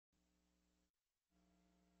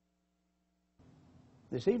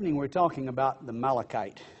This evening we're talking about the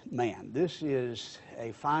Malachite man. This is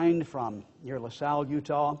a find from near LaSalle,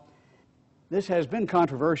 Utah. This has been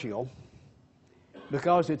controversial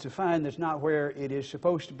because it's a find that's not where it is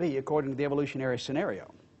supposed to be according to the evolutionary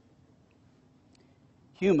scenario.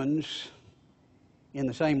 Humans in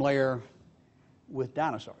the same layer with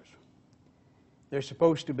dinosaurs. They're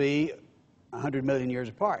supposed to be 100 million years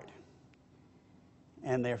apart,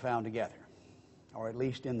 and they're found together, or at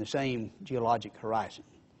least in the same geologic horizon.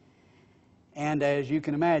 And as you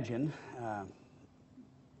can imagine,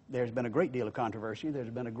 there's been a great deal of controversy. There's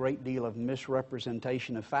been a great deal of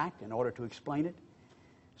misrepresentation of fact in order to explain it.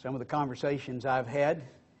 Some of the conversations I've had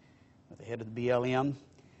with the head of the BLM,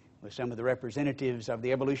 with some of the representatives of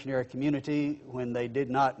the evolutionary community when they did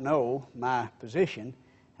not know my position,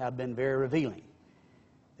 have been very revealing.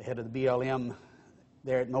 The head of the BLM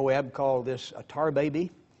there at Moab called this a tar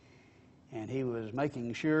baby, and he was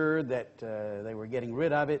making sure that they were getting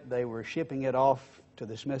rid of it. They were shipping it off to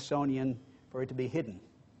the Smithsonian for it to be hidden.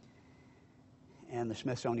 And the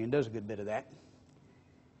Smithsonian does a good bit of that.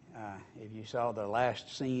 If you saw the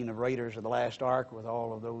last scene of Raiders of the Lost Ark with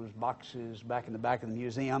all of those boxes back in the back of the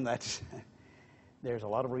museum, there's a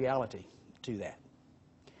lot of reality to that.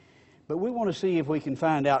 But we want to see if we can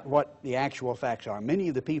find out what the actual facts are. Many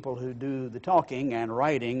of the people who do the talking and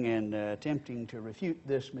writing and attempting to refute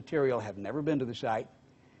this material have never been to the site,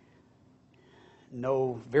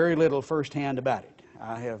 know very little firsthand about it.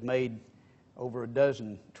 I have made over a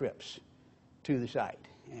dozen trips to the site,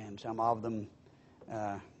 and some of them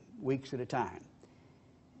weeks at a time.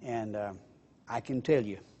 And I can tell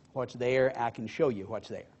you what's there. I can show you what's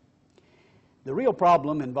there. The real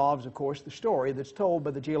problem involves, of course, the story that's told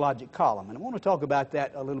by the geologic column. And I want to talk about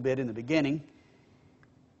that a little bit in the beginning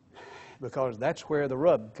because that's where the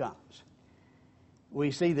rub comes.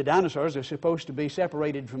 We see the dinosaurs are supposed to be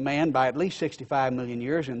separated from man by at least 65 million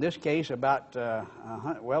years. In this case, about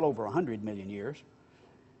well over 100 million years.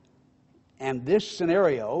 And this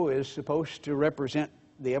scenario is supposed to represent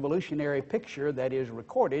the evolutionary picture that is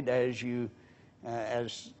recorded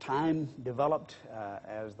as time developed,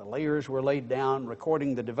 as the layers were laid down,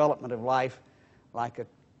 recording the development of life like a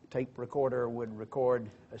tape recorder would record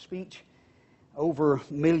a speech over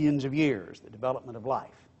millions of years, the development of life.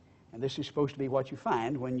 And this is supposed to be what you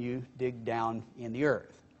find when you dig down in the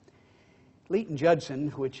earth. Leighton Judson,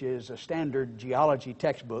 which is a standard geology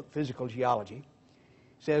textbook, physical geology,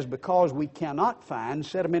 says because we cannot find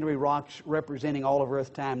sedimentary rocks representing all of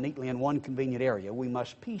Earth time neatly in one convenient area, we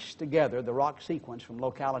must piece together the rock sequence from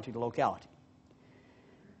locality to locality.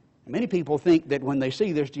 And many people think that when they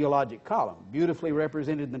see this geologic column, beautifully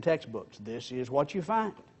represented in the textbooks, this is what you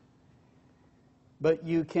find. But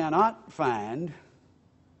you cannot find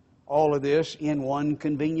all of this in one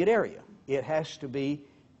convenient area. It has to be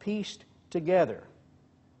pieced together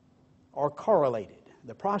or correlated.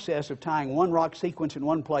 The process of tying one rock sequence in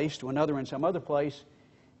one place to another in some other place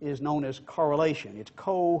is known as correlation. It's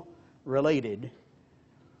co-related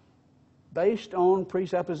based on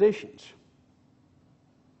presuppositions,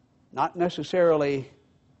 not necessarily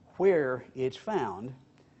where it's found,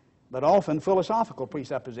 but often philosophical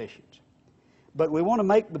presuppositions. But we want to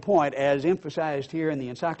make the point, as emphasized here in the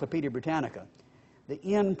Encyclopedia Britannica, the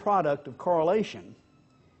end product of correlation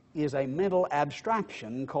is a mental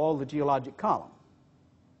abstraction called the geologic column.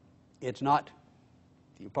 It's not,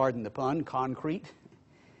 if you pardon the pun, concrete.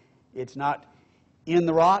 It's not in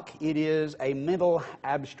the rock. It is a mental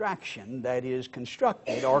abstraction that is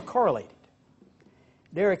constructed or correlated.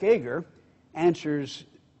 Derek Ager answers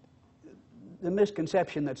the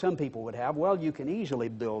misconception that some people would have. Well, you can easily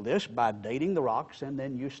build this by dating the rocks and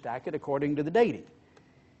then you stack it according to the dating.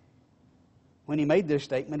 When he made this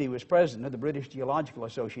statement, he was president of the British Geological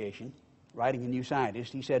Association. Writing in New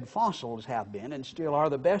Scientist, he said, fossils have been and still are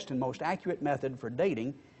the best and most accurate method for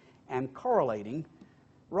dating and correlating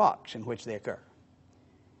rocks in which they occur.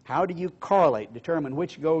 How do you correlate, determine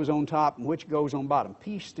which goes on top and which goes on bottom,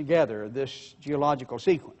 piece together this geological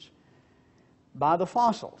sequence? By the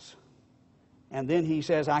fossils. And then he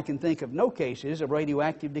says, I can think of no cases of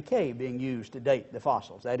radioactive decay being used to date the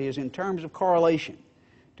fossils. That is, in terms of correlation,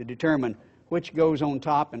 to determine which goes on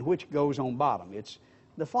top and which goes on bottom. It's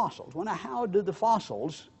the fossils. Well, now, how do the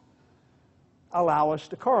fossils allow us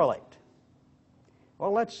to correlate?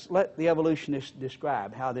 Well, let's let the evolutionists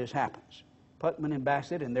describe how this happens. Putman and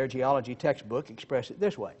Bassett, in their geology textbook, express it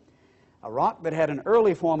this way. A rock that had an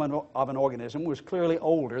early form of an organism was clearly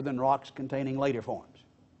older than rocks containing later forms.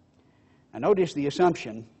 Now, notice the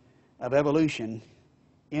assumption of evolution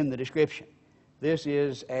in the description. This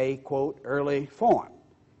is a, quote, early form.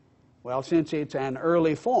 Well, since it's an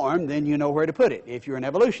early form, then you know where to put it. If you're an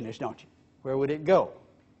evolutionist, don't you? Where would it go?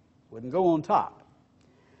 wouldn't go on top.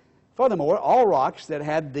 Furthermore, all rocks that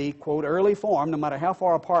had the, quote, early form, no matter how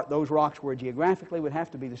far apart those rocks were geographically, would have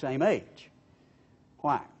to be the same age.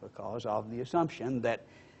 Why? Because of the assumption that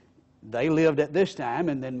they lived at this time,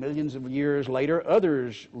 and then millions of years later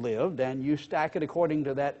others lived, and you stack it according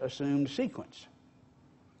to that assumed sequence.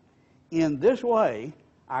 In this way,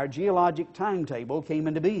 our geologic timetable came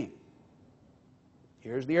into being.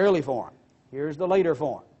 Here's the early form. Here's the later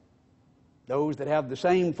form. Those that have the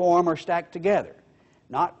same form are stacked together.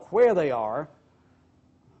 Not where they are,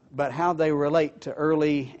 but how they relate to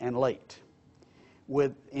early and late.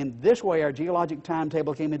 In this way, our geologic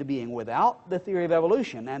timetable came into being. Without the theory of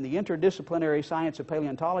evolution and the interdisciplinary science of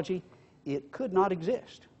paleontology, it could not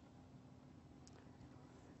exist.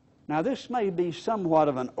 Now, this may be somewhat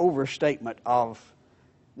of an overstatement of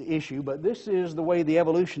the issue, but this is the way the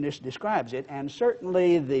evolutionist describes it, and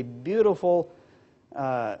certainly the beautiful,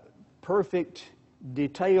 perfect,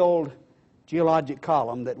 detailed geologic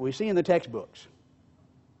column that we see in the textbooks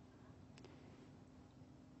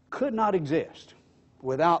could not exist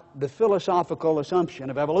without the philosophical assumption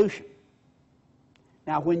of evolution.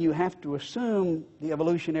 Now, when you have to assume the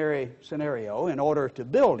evolutionary scenario in order to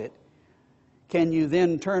build it, can you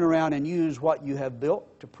then turn around and use what you have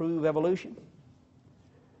built to prove evolution?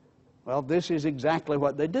 Well, this is exactly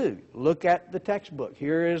what they do. Look at the textbook.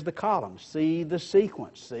 Here is the column. See the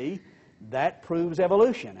sequence. See, that proves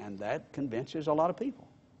evolution, and that convinces a lot of people.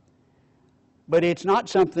 But it's not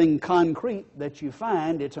something concrete that you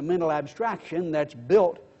find. It's a mental abstraction that's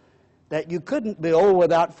built that you couldn't build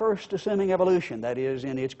without first assuming evolution, that is,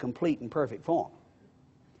 in its complete and perfect form.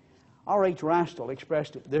 R.H. Rastel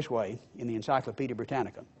expressed it this way in the Encyclopedia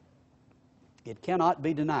Britannica. It cannot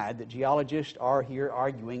be denied that geologists are here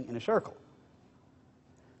arguing in a circle.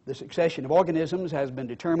 The succession of organisms has been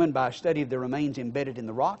determined by a study of the remains embedded in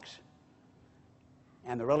the rocks,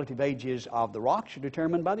 and the relative ages of the rocks are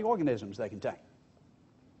determined by the organisms they contain.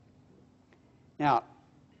 Now,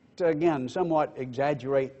 to again somewhat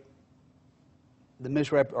exaggerate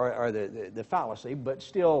the fallacy, but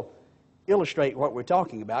still illustrate what we're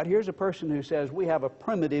talking about, here's a person who says we have a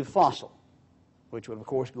primitive fossil, which would of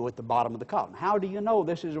course go at the bottom of the column. How do you know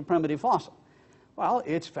this is a primitive fossil? Well,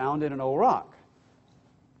 it's found in an old rock.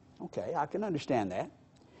 Okay, I can understand that.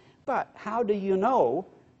 But how do you know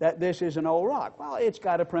that this is an old rock? Well, it's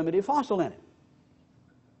got a primitive fossil in it.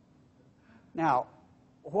 Now,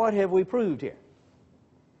 what have we proved here?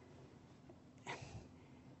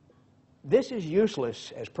 This is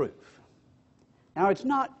useless as proof. Now, it's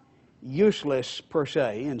not useless per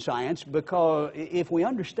se in science, because if we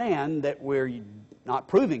understand that we're not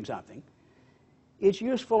proving something, it's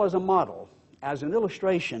useful as a model, as an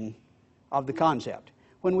illustration of the concept.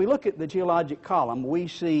 When we look at the geologic column, we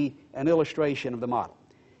see an illustration of the model.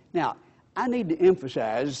 Now, I need to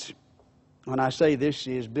emphasize, when I say this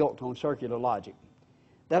is built on circular logic,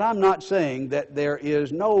 that I'm not saying that there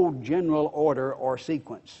is no general order or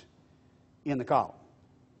sequence in the column.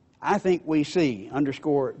 I think we see,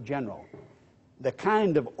 underscore general, the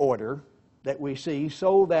kind of order that we see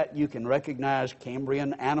so that you can recognize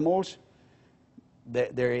Cambrian animals.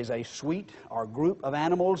 There is a suite or group of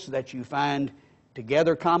animals that you find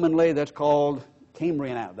together commonly that's called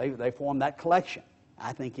Cambrian animals. They form that collection.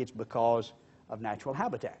 I think it's because of natural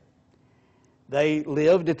habitat. They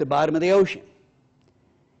lived at the bottom of the ocean.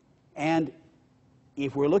 And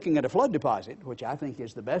if we're looking at a flood deposit, which I think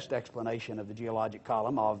is the best explanation of the geologic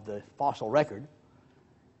column of the fossil record,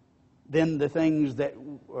 then the things that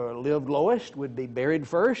lived lowest would be buried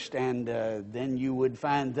first, and then you would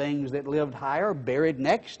find things that lived higher buried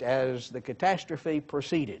next as the catastrophe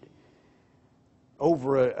proceeded.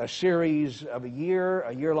 Over a series of a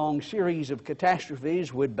year-long series of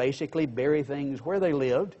catastrophes would basically bury things where they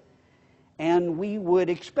lived, and we would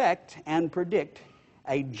expect and predict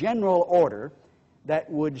a general order that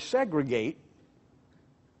would segregate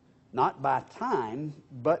not by time,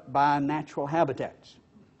 but by natural habitats.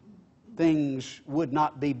 Things would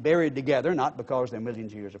not be buried together, not because they're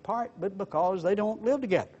millions of years apart, but because they don't live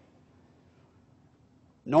together.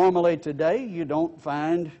 Normally today, you don't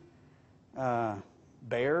find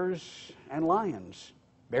bears and lions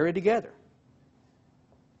buried together,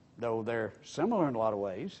 though they're similar in a lot of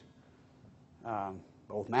ways.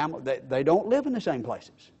 Both mammals, they don't live in the same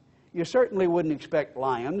places. You certainly wouldn't expect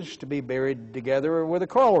lions to be buried together with a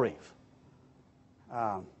coral reef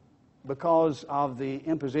because of the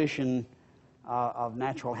imposition of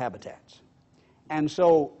natural habitats. And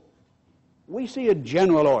so we see a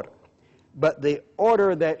general order, but the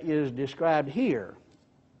order that is described here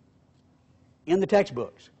in the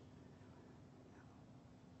textbooks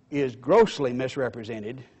is grossly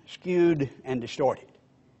misrepresented, skewed, and distorted.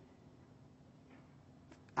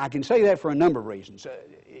 I can say that for a number of reasons.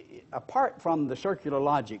 Apart from the circular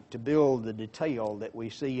logic to build the detail that we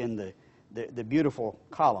see in the beautiful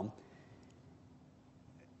column,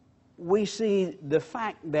 we see the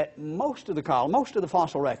fact that most of the column, most of the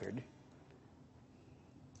fossil record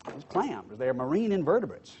is clams. They're marine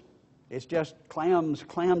invertebrates. It's just clams,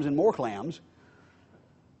 clams, and more clams,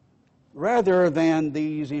 rather than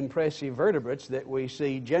these impressive vertebrates that we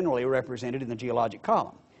see generally represented in the geologic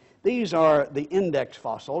column. These are the index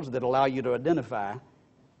fossils that allow you to identify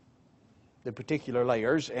the particular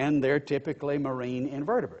layers, and they're typically marine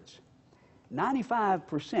invertebrates.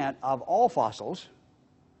 95% of all fossils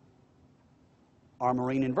are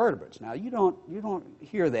marine invertebrates. Now, you don't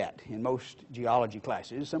hear that in most geology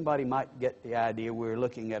classes. Somebody might get the idea we're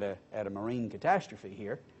looking at a marine catastrophe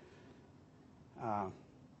here.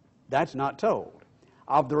 That's not told.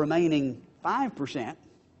 Of the remaining 5%,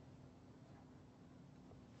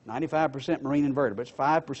 95% marine invertebrates,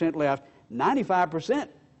 5% left, 95%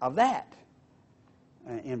 of that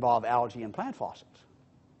involve algae and plant fossils.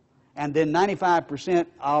 And then 95%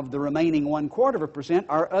 of the remaining 1/4%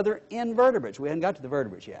 are other invertebrates. We haven't got to the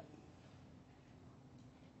vertebrates yet.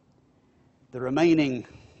 The remaining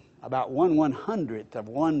about 1/100th of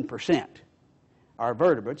 1% are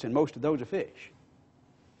vertebrates, and most of those are fish.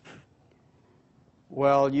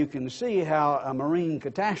 Well, you can see how a marine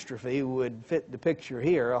catastrophe would fit the picture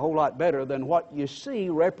here a whole lot better than what you see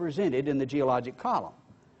represented in the geologic column.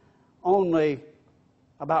 Only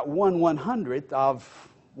about 1/100th of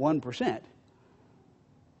 1%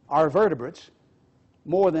 are vertebrates.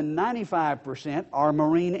 More than 95% are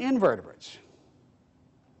marine invertebrates.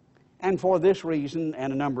 And for this reason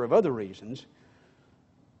and a number of other reasons,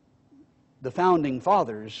 the founding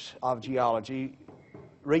fathers of geology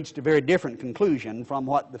reached a very different conclusion from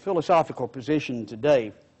what the philosophical position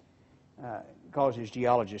today causes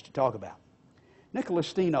geologists to talk about. Nicholas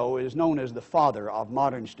Steno is known as the father of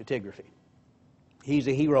modern stratigraphy. He's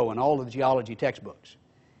a hero in all of the geology textbooks.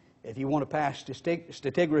 If you want to pass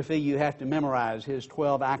stratigraphy, you have to memorize his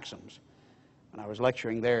 12 axioms. When I was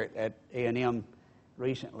lecturing there at A&M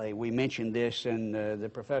recently, we mentioned this, and the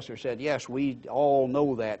professor said, yes, we all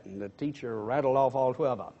know that, and the teacher rattled off all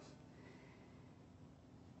 12 of them.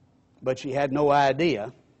 But she had no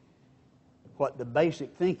idea what the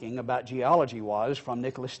basic thinking about geology was from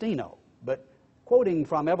Nicholas Steno. But quoting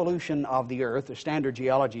from Evolution of the Earth, a standard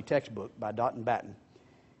geology textbook by Dott and Patton,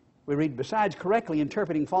 we read, besides correctly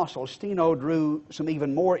interpreting fossils, Steno drew some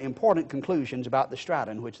even more important conclusions about the strata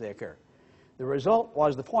in which they occur. The result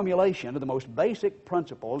was the formulation of the most basic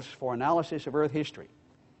principles for analysis of Earth history.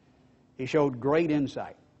 He showed great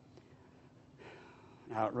insight.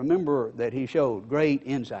 Now, remember that he showed great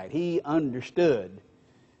insight. He understood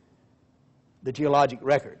the geologic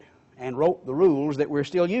record and wrote the rules that we're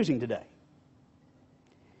still using today.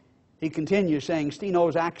 He continues saying,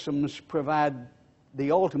 Steno's axioms provide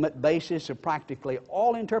the ultimate basis of practically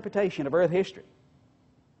all interpretation of Earth history.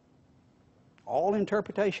 All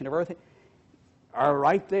interpretation of Earth are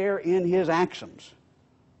right there in his axioms.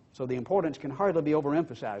 So the importance can hardly be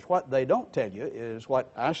overemphasized. What they don't tell you is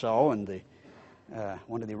what I saw in the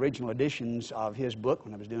one of the original editions of his book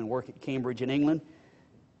when I was doing work at Cambridge in England,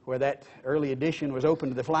 where that early edition was open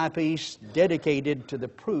to the fly piece dedicated to the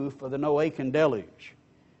proof of the Noachian deluge.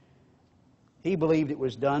 He believed it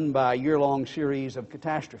was done by a year-long series of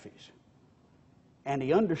catastrophes. And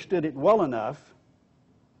he understood it well enough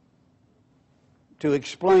to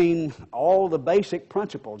explain all the basic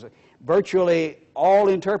principles. Virtually all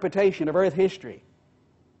interpretation of Earth history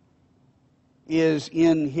is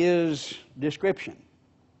in his description,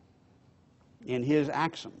 in his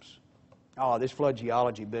axioms. Oh, this flood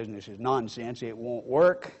geology business is nonsense. It won't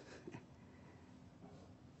work.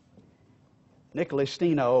 Nicholas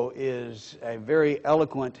Steno is a very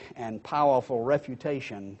eloquent and powerful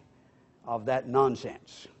refutation of that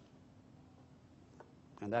nonsense.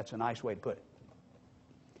 And that's a nice way to put it.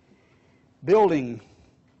 Building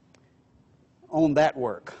on that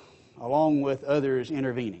work, along with others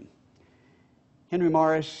intervening, Henry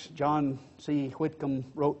Morris, John C. Whitcomb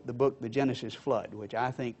wrote the book The Genesis Flood, which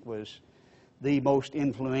I think was the most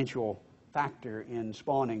influential factor in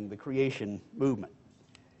spawning the creation movement.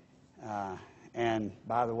 And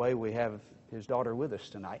by the way, we have his daughter with us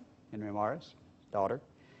tonight, Henry Morris' daughter.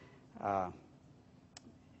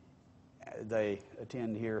 They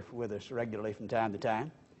attend here with us regularly from time to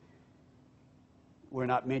time. We're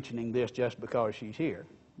not mentioning this just because she's here,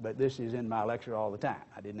 but this is in my lecture all the time.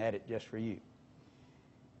 I didn't add it just for you.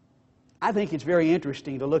 I think it's very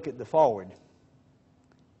interesting to look at the foreword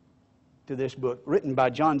to this book, written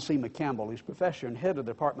by John C. McCampbell, who's professor and head of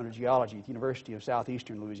the Department of Geology at the University of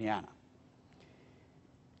Southeastern Louisiana.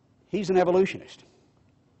 He's an evolutionist,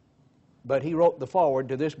 but he wrote the foreword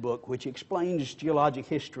to this book, which explains geologic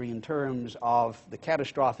history in terms of the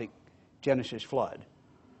catastrophic Genesis flood.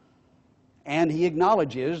 And he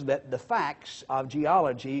acknowledges that the facts of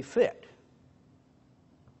geology fit.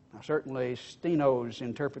 Now, certainly Steno's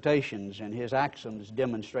interpretations and his axioms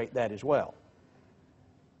demonstrate that as well.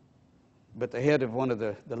 But the head of one of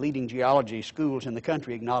the leading geology schools in the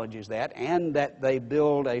country acknowledges that, and that they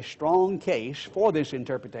build a strong case for this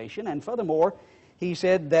interpretation. And furthermore, he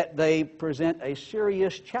said that they present a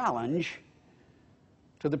serious challenge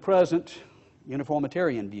to the present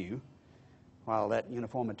uniformitarian view. While that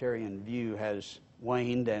uniformitarian view has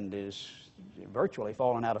waned and is virtually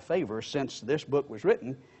fallen out of favor since this book was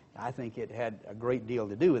written, I think it had a great deal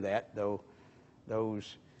to do with that, though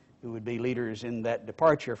those who would be leaders in that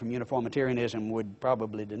departure from uniformitarianism would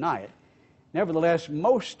probably deny it. Nevertheless,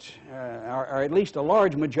 most, or at least a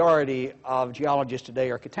large majority of geologists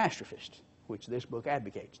today are catastrophists, which this book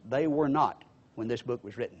advocates. They were not when this book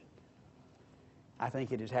was written. I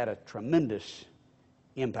think it has had a tremendous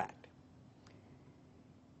impact.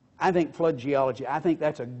 I think flood geology, I think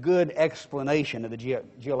that's a good explanation of the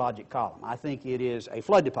geologic column. I think it is a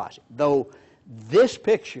flood deposit, though this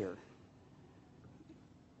picture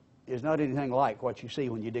is not anything like what you see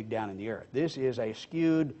when you dig down in the earth. This is a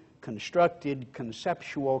skewed, constructed,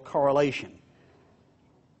 conceptual correlation.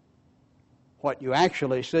 What you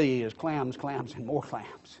actually see is clams, clams, and more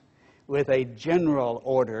clams, with a general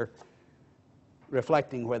order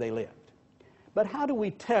reflecting where they lived. But how do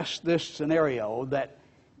we test this scenario that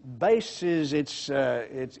bases its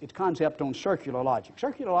concept on circular logic?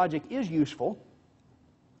 Circular logic is useful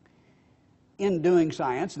in doing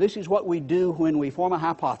science. This is what we do when we form a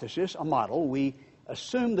hypothesis, a model. We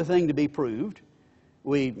assume the thing to be proved.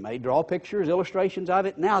 We may draw pictures, illustrations of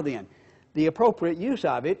it. Now then, the appropriate use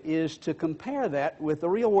of it is to compare that with the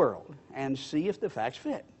real world and see if the facts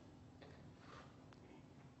fit.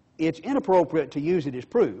 It's inappropriate to use it as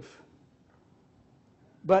proof,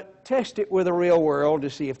 but test it with the real world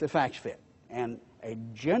to see if the facts fit. And a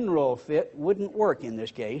general fit wouldn't work in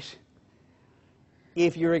this case.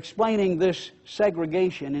 If you're explaining this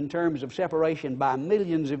segregation in terms of separation by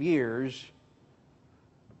millions of years,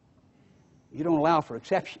 you don't allow for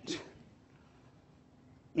exceptions.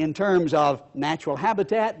 In terms of natural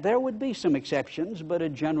habitat, there would be some exceptions, but a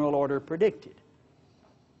general order predicted.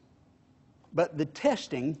 But the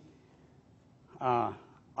testing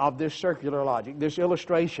of this circular logic, this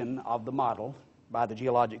illustration of the model by the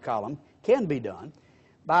geologic column, can be done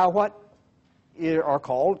by what are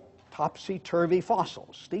called topsy-turvy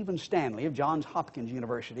fossils. Stephen Stanley of Johns Hopkins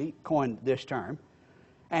University coined this term,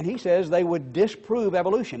 and he says they would disprove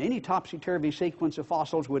evolution. Any topsy-turvy sequence of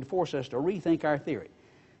fossils would force us to rethink our theory.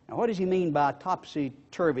 Now, what does he mean by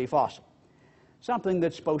topsy-turvy fossil? Something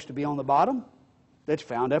that's supposed to be on the bottom that's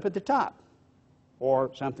found up at the top, or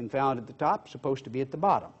something found at the top supposed to be at the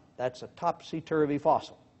bottom. That's a topsy-turvy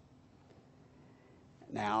fossil.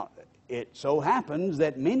 Now, it so happens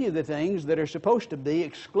that many of the things that are supposed to be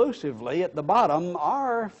exclusively at the bottom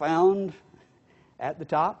are found at the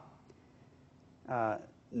top,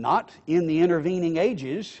 not in the intervening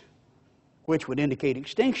ages, which would indicate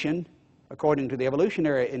extinction according to the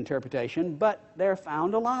evolutionary interpretation, but they're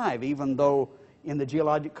found alive, even though in the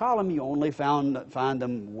geologic column you only find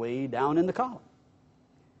them way down in the column.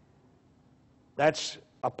 That's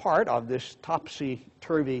a part of this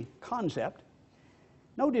topsy-turvy concept.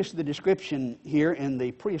 Notice the description here in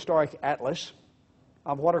the prehistoric atlas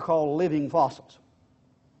of what are called living fossils.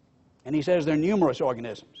 And he says there are numerous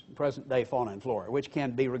organisms in present-day fauna and flora which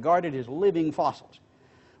can be regarded as living fossils.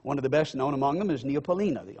 One of the best known among them is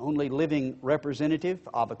Neopolina, the only living representative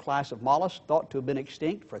of a class of mollusks thought to have been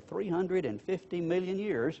extinct for 350 million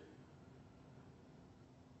years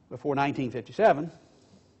before 1957,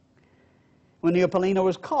 when Neopolina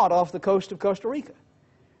was caught off the coast of Costa Rica.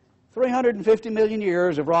 350 million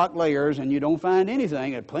years of rock layers, and you don't find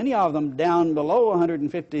anything, and plenty of them down below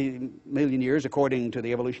 150 million years, according to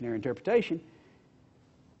the evolutionary interpretation,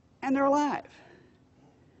 and they're alive.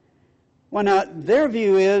 Well, now, their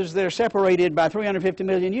view is they're separated by 350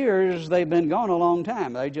 million years. They've been gone a long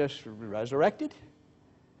time. They just resurrected?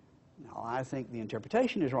 No, I think the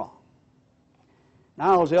interpretation is wrong.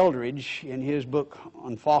 Niles Eldredge, in his book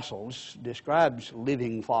on fossils, describes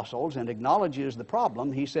living fossils and acknowledges the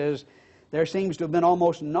problem. He says there seems to have been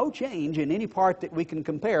almost no change in any part that we can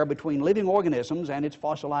compare between living organisms and its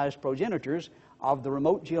fossilized progenitors of the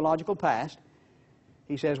remote geological past.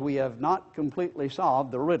 He says we have not completely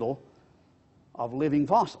solved the riddle of living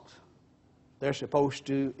fossils. They're supposed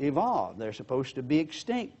to evolve. They're supposed to be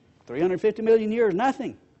extinct. 350 million years,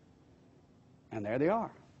 nothing. And there they are.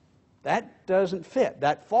 That doesn't fit.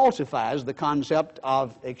 That falsifies the concept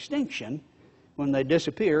of extinction when they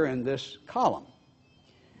disappear in this column.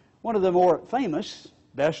 One of the more famous,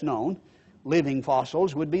 best known, living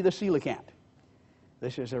fossils would be the coelacanth.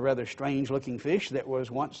 This is a rather strange-looking fish that was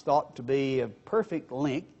once thought to be of perfect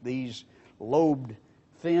length. These lobed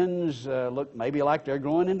fins look maybe like they're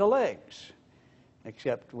growing into legs,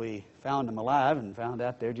 except we found them alive and found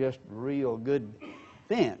out they're just real good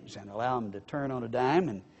fins and allow them to turn on a dime,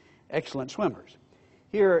 and excellent swimmers.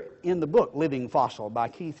 Here in the book, Living Fossil, by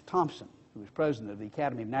Keith Thompson, who was president of the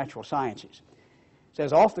Academy of Natural Sciences, it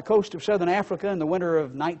says, off the coast of southern Africa in the winter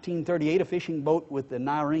of 1938, a fishing boat with the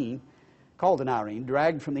Nyrene, called the Nyrene,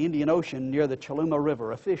 dragged from the Indian Ocean near the Chaluma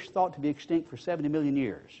River, a fish thought to be extinct for 70 million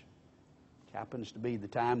years. It happens to be the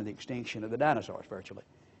time of the extinction of the dinosaurs, virtually.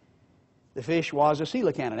 The fish was a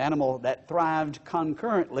coelacanth, an animal that thrived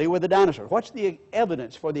concurrently with the dinosaurs. What's the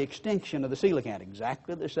evidence for the extinction of the coelacanth?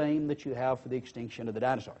 Exactly the same that you have for the extinction of the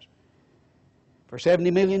dinosaurs. For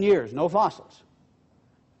 70 million years, no fossils.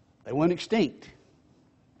 They went extinct,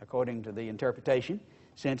 according to the interpretation,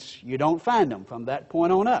 since you don't find them from that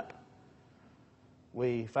point on up.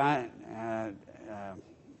 We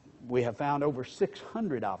have found over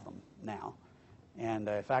 600 of them now. And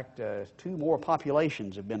in fact, 2 more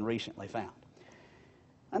populations have been recently found.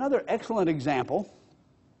 Another excellent example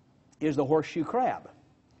is the horseshoe crab.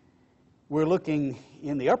 We're looking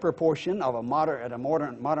in the upper portion of a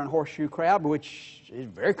modern horseshoe crab, which is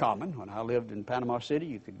very common. When I lived in Panama City,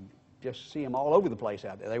 you could just see them all over the place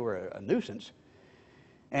out there. They were a nuisance.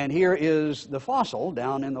 And here is the fossil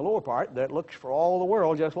down in the lower part that looks for all the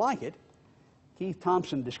world just like it. Keith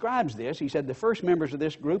Thompson describes this. He said the first members of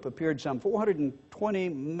this group appeared some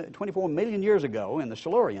 424 million years ago in the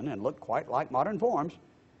Silurian and looked quite like modern forms.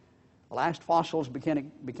 The last fossils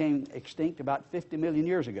became extinct about 50 million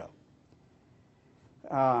years ago.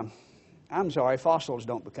 I'm sorry, fossils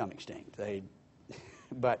don't become extinct.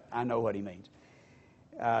 But I know what he means.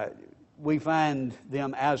 We find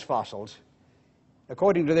them as fossils,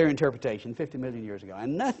 according to their interpretation, 50 million years ago,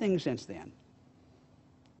 and nothing since then.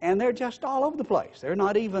 And they're just all over the place. They're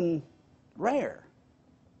not even rare,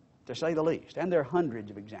 to say the least. And there are hundreds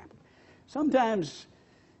of examples. Sometimes,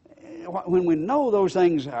 when we know those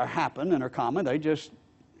things happen and are common, they just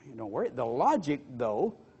don't worry. The logic,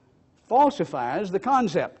 though, falsifies the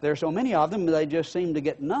concept. There are so many of them, they just seem to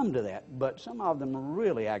get numb to that. But some of them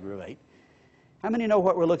really aggravate. How many know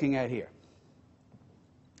what we're looking at here?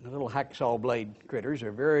 The little hacksaw blade critters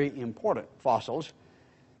are very important fossils,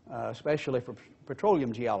 especially for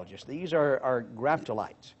petroleum geologists. These are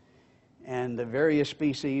graptolites, and the various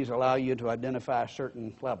species allow you to identify a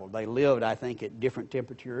certain level. They lived, I think, at different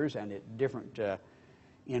temperatures and at different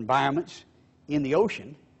environments in the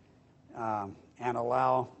ocean, and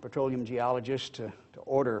allow petroleum geologists to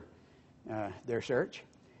order their search.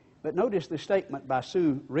 But notice the statement by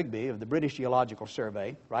Sue Rigby of the British Geological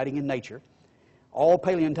Survey, writing in Nature, all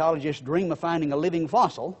paleontologists dream of finding a living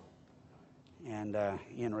fossil, and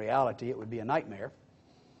in reality it would be a nightmare.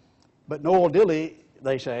 But Noel Dilley,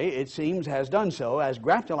 they say, it seems, has done so, as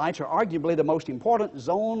graptolites are arguably the most important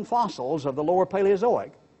zone fossils of the lower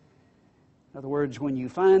Paleozoic. In other words, when you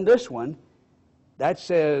find this one, that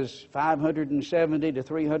says 570 to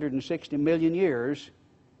 360 million years.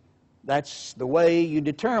 That's the way you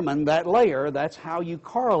determine that layer. That's how you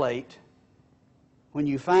correlate. When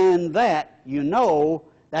you find that, you know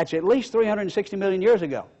that's at least 360 million years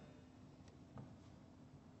ago.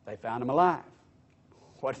 They found them alive.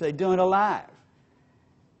 What are they doing alive?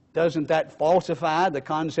 Doesn't that falsify the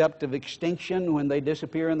concept of extinction when they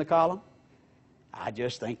disappear in the column? I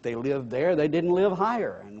just think they lived there. They didn't live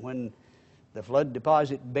higher. And when the flood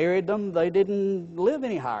deposit buried them, they didn't live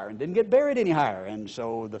any higher and didn't get buried any higher. And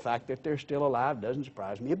so the fact that they're still alive doesn't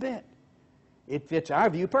surprise me a bit. It fits our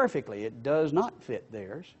view perfectly. It does not fit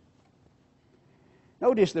theirs.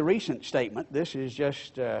 Notice the recent statement. This is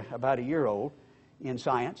just about a year old in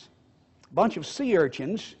Science. A bunch of sea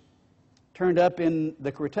urchins turned up in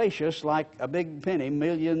the Cretaceous like a big penny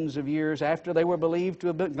millions of years after they were believed to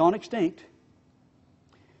have gone extinct.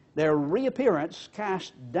 Their reappearance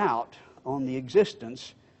cast doubt on the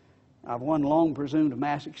existence of one long presumed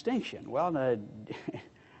mass extinction. Well, I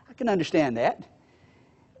can understand that.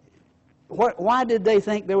 Why did they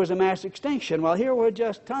think there was a mass extinction? Well, here were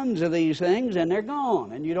just tons of these things, and they're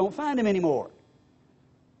gone, and you don't find them anymore.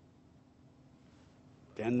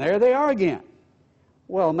 Then there they are again.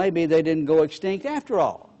 Well, maybe they didn't go extinct after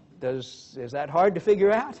all. Is that hard to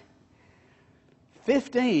figure out?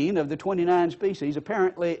 15 of the 29 species,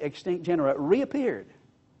 apparently extinct genera, reappeared.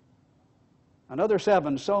 Another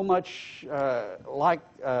 7, so much like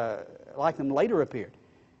them, later appeared.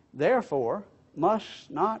 therefore must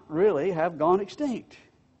not really have gone extinct.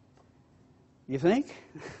 You think?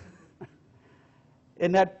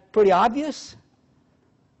 Isn't that pretty obvious?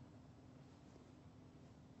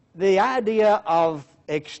 The idea of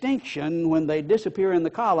extinction when they disappear in the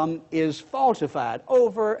column is falsified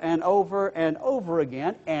over and over and over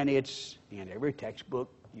again, and it's in every textbook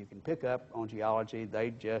you can pick up on geology.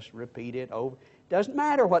 They just repeat it over. Doesn't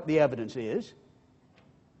matter what the evidence is.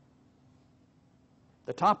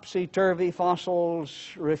 The topsy-turvy fossils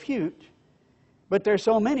refute, but there's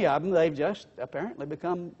so many of them they've just apparently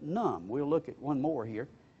become numb. We'll look at one more here,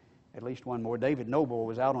 at least one more. David Noble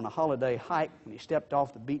was out on a holiday hike when he stepped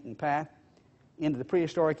off the beaten path into the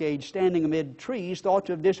prehistoric age, standing amid trees thought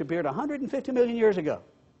to have disappeared 150 million years ago.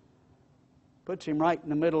 Puts him right in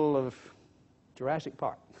the middle of Jurassic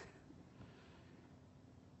Park.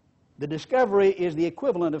 The discovery is the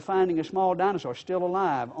equivalent of finding a small dinosaur still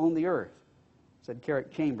alive on the earth, said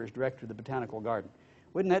Carrick Chambers, director of the Botanical Garden.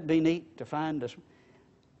 Wouldn't that be neat to find us?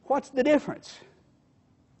 What's the difference?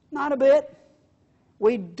 Not a bit.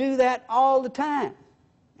 We do that all the time.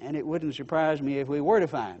 And it wouldn't surprise me if we were to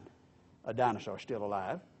find a dinosaur still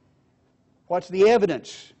alive. What's the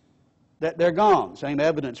evidence that they're gone? Same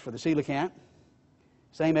evidence for the coelacanth.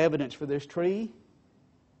 Same evidence for this tree.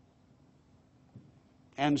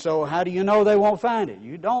 And so how do you know they won't find it?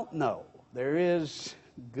 You don't know. There is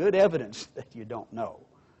good evidence that you don't know,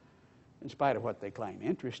 in spite of what they claim.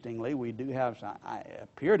 Interestingly, we do have some,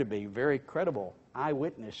 appear to be very credible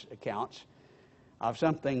eyewitness accounts of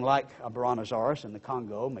something like a Brontosaurus in the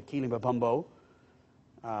Congo, Makili-Mbombo.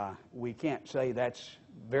 We can't say that's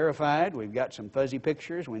verified. We've got some fuzzy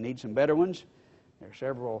pictures. We need some better ones. There are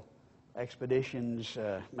several expeditions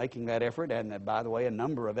making that effort, and by the way, a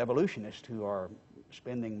number of evolutionists who are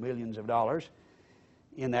spending millions of dollars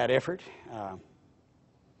in that effort.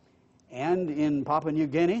 And in Papua New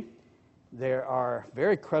Guinea, there are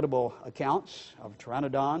very credible accounts of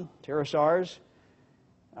pteranodon, pterosaurs,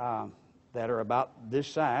 that are about this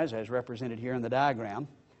size, as represented here in the diagram.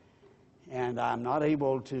 And I'm not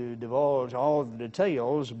able to divulge all the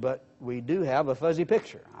details, but we do have a fuzzy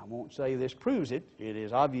picture. I won't say this proves it. It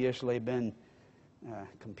has obviously been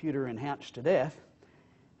computer enhanced to death.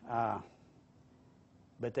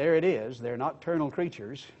 But there it is. They're nocturnal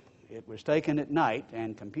creatures. It was taken at night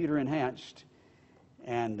and computer enhanced,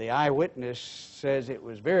 and the eyewitness says it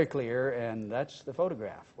was very clear, and that's the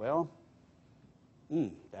photograph. Well,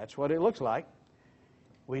 that's what it looks like.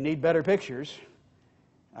 We need better pictures,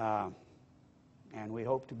 and we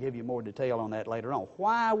hope to give you more detail on that later on.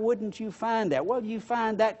 Why wouldn't you find that? Well, you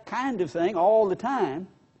find that kind of thing all the time.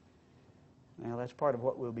 Well, that's part of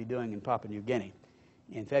what we'll be doing in Papua New Guinea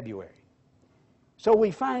in February. So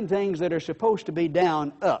we find things that are supposed to be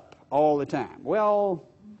down up all the time. Well,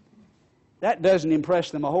 that doesn't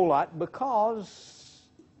impress them a whole lot because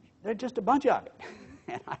they're just a bunch of it.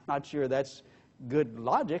 And I'm not sure that's good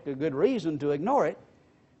logic, a good reason to ignore it.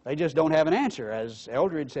 They just don't have an answer. As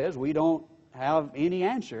Eldred says, we don't have any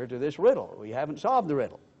answer to this riddle. We haven't solved the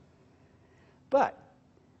riddle. But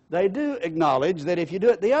they do acknowledge that if you do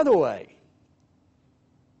it the other way,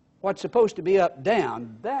 what's supposed to be up,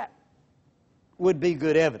 down, that would be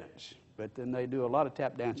good evidence. But then they do a lot of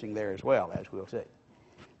tap dancing there as well, as we'll see.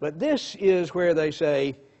 But this is where they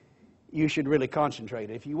say you should really concentrate.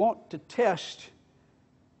 If you want to test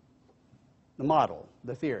the model,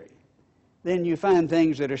 the theory, then you find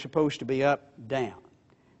things that are supposed to be up, down.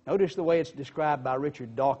 Notice the way it's described by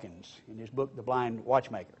Richard Dawkins in his book, The Blind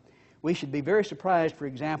Watchmaker. We should be very surprised, for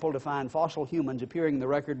example, to find fossil humans appearing in the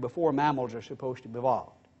record before mammals are supposed to have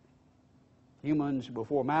evolved. Humans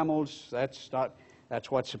before mammals, that's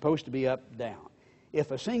what's supposed to be up, down.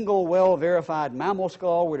 If a single well-verified mammal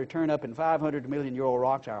skull were to turn up in 500 million-year-old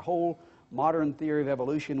rocks, our whole modern theory of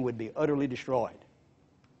evolution would be utterly destroyed.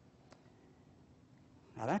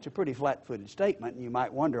 Now, that's a pretty flat-footed statement, and you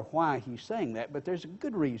might wonder why he's saying that, but there's a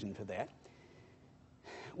good reason for that.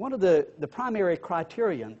 One of the primary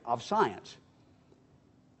criterion of science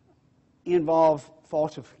involve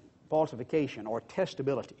falsification or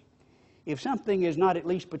testability. If something is not at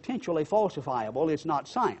least potentially falsifiable, it's not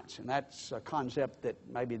science. And that's a concept that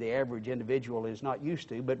maybe the average individual is not used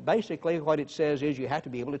to. But basically what it says is you have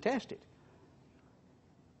to be able to test it.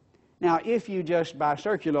 Now, if you just by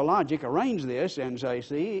circular logic arrange this and say,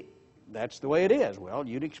 see, that's the way it is. Well,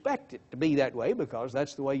 you'd expect it to be that way because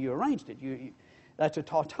that's the way you arranged it. That's a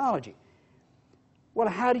tautology. Well,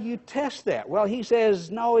 how do you test that? Well, he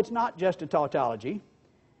says, no, it's not just a tautology.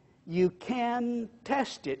 You can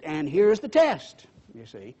test it, and here's the test, you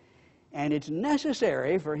see. And it's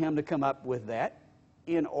necessary for him to come up with that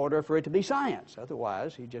in order for it to be science.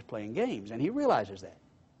 Otherwise, he's just playing games, and he realizes that.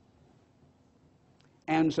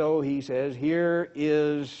 And so he says, here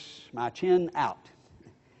is my chin out.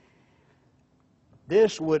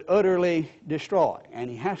 This would utterly destroy, and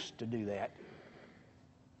he has to do that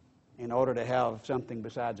in order to have something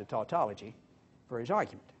besides a tautology for his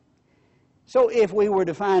argument. So if we were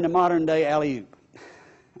to find a modern-day alley-oop,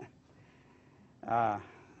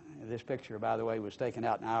 this picture, by the way, was taken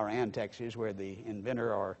out in Iran, Texas, where the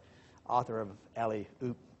inventor or author of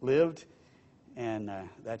alley-oop lived, and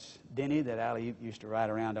that's Denny that alley-oop used to ride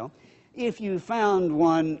around on. If you found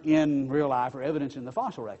one in real life or evidence in the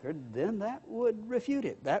fossil record, then that would refute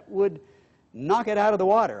it. That would knock it out of the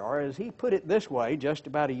water. Or as he put it this way just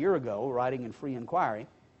about a year ago, writing in Free Inquiry,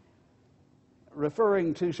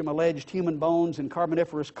 referring to some alleged human bones in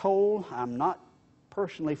Carboniferous coal. I'm not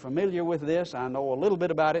personally familiar with this. I know a little bit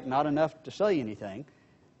about it, not enough to say anything.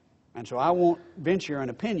 And so I won't venture an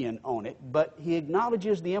opinion on it, but he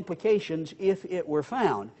acknowledges the implications if it were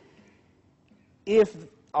found. If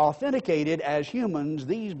authenticated as humans,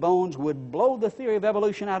 these bones would blow the theory of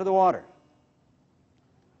evolution out of the water.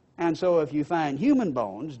 And so if you find human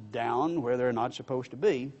bones down where they're not supposed to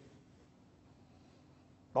be,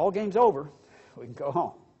 ball game's over. We can go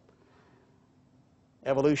home.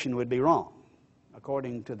 Evolution would be wrong,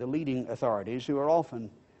 according to the leading authorities, who are often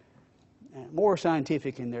more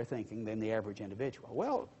scientific in their thinking than the average individual.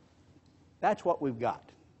 Well, that's what we've got,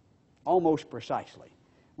 almost precisely,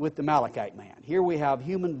 with the Malachite man. Here we have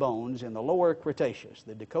human bones in the lower Cretaceous,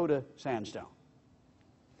 the Dakota sandstone,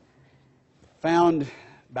 found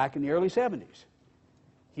back in the early 70s.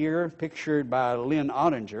 Here, pictured by Lynn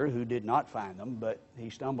Ottinger, who did not find them, but he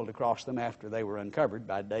stumbled across them after they were uncovered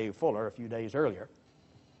by Dave Fuller a few days earlier,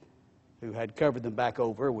 who had covered them back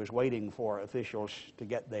over, was waiting for officials to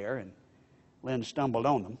get there, and Lynn stumbled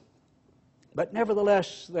on them. But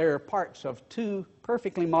nevertheless, they're parts of two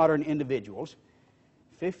perfectly modern individuals,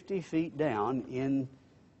 50 feet down in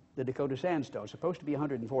the Dakota sandstone, supposed to be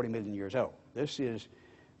 140 million years old. This is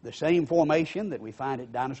the same formation that we find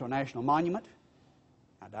at Dinosaur National Monument.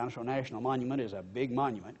 Now, Dinosaur National Monument is a big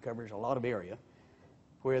monument, covers a lot of area.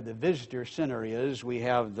 Where the visitor center is, we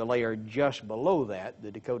have the layer just below that,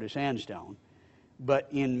 the Dakota sandstone. But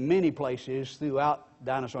in many places throughout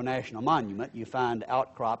Dinosaur National Monument, you find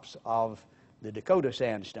outcrops of the Dakota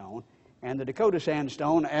sandstone. And the Dakota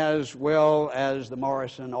sandstone, as well as the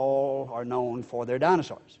Morrison, all are known for their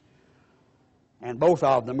dinosaurs. And both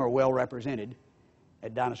of them are well represented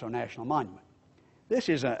at Dinosaur National Monument. This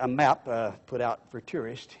is a map put out for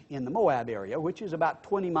tourists in the Moab area, which is about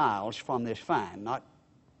 20 miles from this find. Not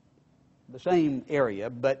the same area,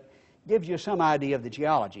 but gives you some idea of the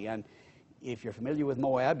geology. And if you're familiar with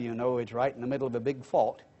Moab, you know it's right in the middle of a big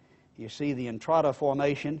fault. You see the Entrada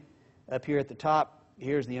Formation up here at the top.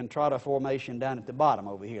 Here's the Entrada Formation down at the bottom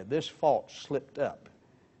over here. This fault slipped up.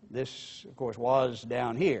 This, of course, was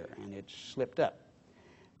down here, and it slipped up.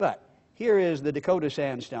 But here is the Dakota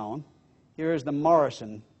sandstone. Here is the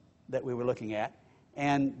Morrison that we were looking at.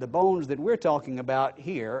 And the bones that we're talking about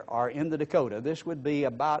here are in the Dakota. This would be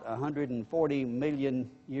about 140 million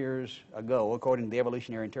years ago, according to the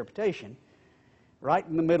evolutionary interpretation, right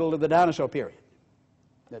in the middle of the dinosaur period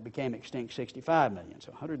that became extinct 65 million.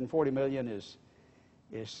 So 140 million is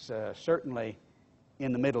certainly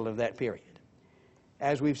in the middle of that period.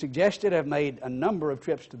 As we've suggested, I've made a number of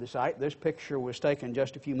trips to the site. This picture was taken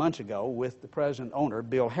just a few months ago with the present owner,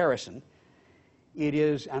 Bill Harrison. It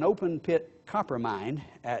is an open-pit copper mine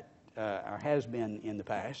or has been in the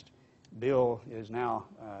past. Bill is now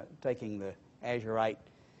taking the azurite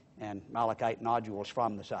and malachite nodules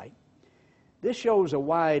from the site. This shows a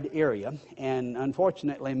wide area, and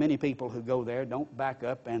unfortunately many people who go there don't back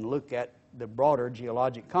up and look at the broader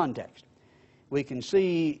geologic context. We can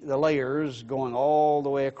see the layers going all the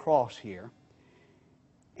way across here,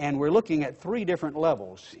 and we're looking at three different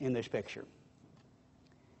levels in this picture.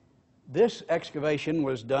 This excavation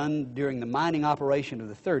was done during the mining operation of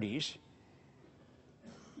the 30s.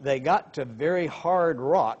 They got to very hard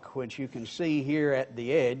rock, which you can see here at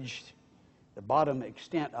the edge, the bottom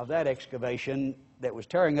extent of that excavation that was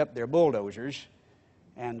tearing up their bulldozers,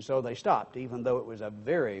 and so they stopped, even though it was a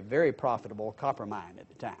very, very profitable copper mine at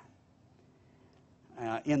the time.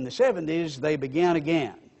 In the 70s, they began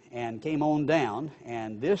again and came on down,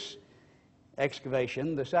 and this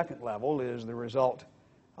excavation, the second level, is the result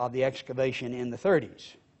of the excavation in the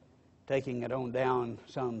 30s, taking it on down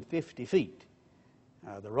some 50 feet.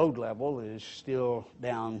 The road level is still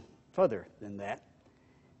down further than that.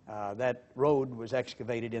 That road was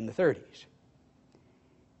excavated in the 30s.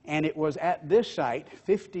 And it was at this site,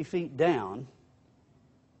 50 feet down,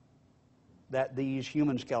 that these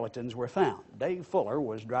human skeletons were found. Dave Fuller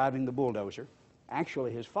was driving the bulldozer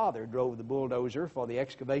Actually, his father drove the bulldozer for the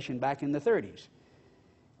excavation back in the 30s.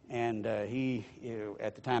 And he,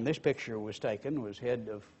 at the time this picture was taken, was head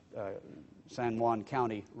of San Juan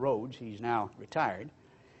County Roads. He's now retired.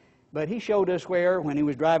 But he showed us where, when he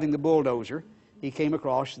was driving the bulldozer, he came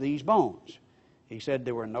across these bones. He said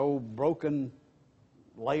there were no broken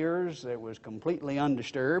layers. It was completely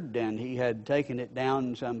undisturbed, and he had taken it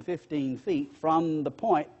down some 15 feet from the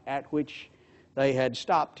point at which they had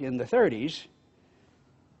stopped in the 30s,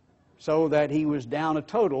 so that he was down a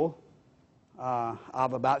total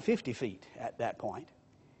of about 50 feet at that point.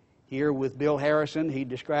 Here with Bill Harrison, he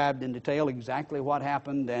described in detail exactly what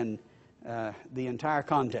happened and the entire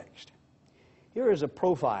context. Here is a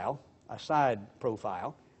profile, a side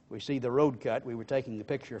profile. We see the road cut. We were taking the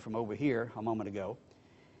picture from over here a moment ago.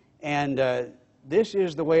 And this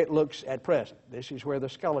is the way it looks at present. This is where the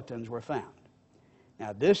skeletons were found.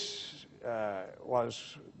 Now this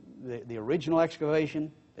was the original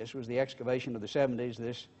excavation. This was the excavation of the 70s.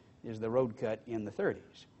 This is the road cut in the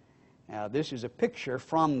 30s. Now this is a picture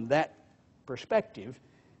from that perspective.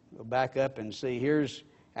 We'll back up and see. Here's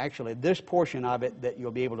actually this portion of it that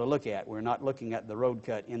you'll be able to look at. We're not looking at the road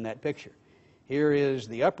cut in that picture. Here is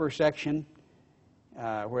the upper section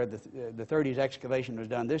where the 30s excavation was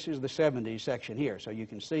done. This is the 70s section here. So you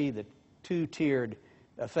can see the two-tiered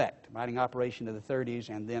effect, mining operation of the 30s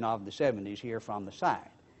and then of the 70s here from the side.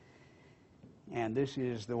 And this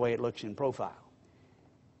is the way it looks in profile.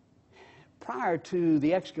 Prior to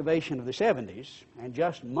the excavation of the 70s, and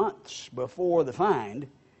just months before the find,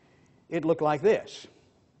 it looked like this.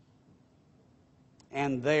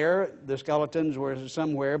 And there, the skeletons were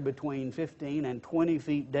somewhere between 15 and 20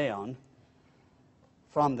 feet down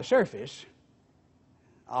from the surface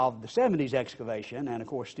of the 70s excavation, and of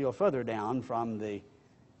course still further down from the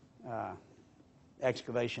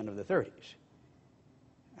excavation of the 30s.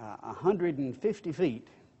 150 feet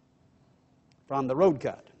from the road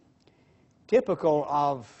cut. Typical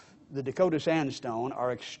of the Dakota sandstone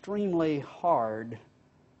are extremely hard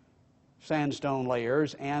sandstone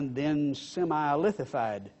layers and then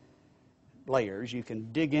semi-lithified layers. You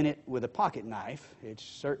can dig in it with a pocket knife. It's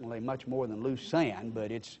certainly much more than loose sand,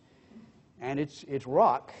 but it's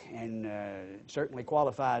rock, and it certainly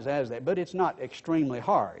qualifies as that, but it's not extremely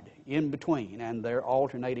hard in between, and they're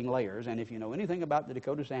alternating layers. And if you know anything about the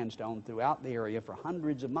Dakota sandstone throughout the area for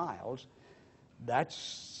hundreds of miles,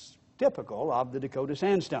 that's typical of the Dakota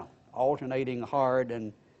sandstone, alternating hard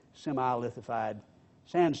and semi-lithified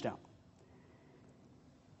sandstone.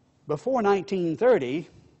 Before 1930,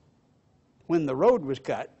 when the road was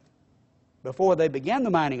cut, before they began the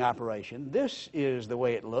mining operation, this is the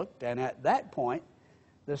way it looked, and at that point,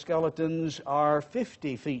 the skeletons are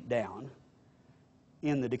 50 feet down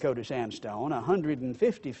in the Dakota sandstone,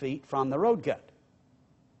 150 feet from the road cut.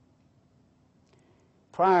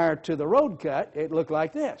 Prior to the road cut, it looked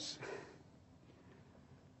like this.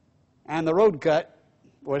 And the road cut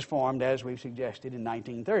was formed, as we've suggested, in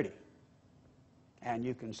 1930. And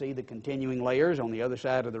you can see the continuing layers on the other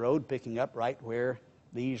side of the road picking up right where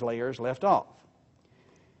these layers left off.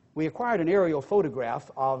 We acquired an aerial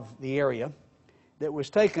photograph of the area that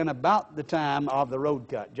was taken about the time of the road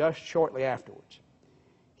cut, just shortly afterwards.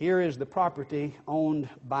 Here is the property owned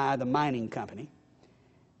by the mining company.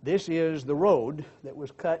 This is the road that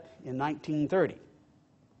was cut in 1930.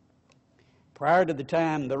 Prior to the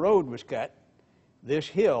time the road was cut, this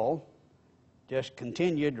hill just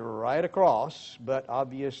continued right across, but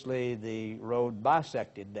obviously the road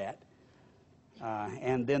bisected that.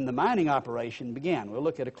 And then the mining operation began. We'll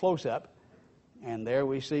look at a close-up, and there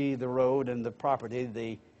we see the road and the property.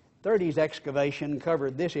 The 30s excavation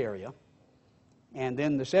covered this area, and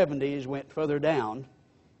then the 70s went further down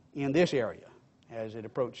in this area as it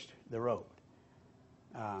approached the road.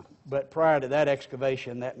 But prior to that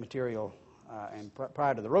excavation, that material, and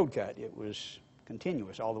prior to the road cut, it was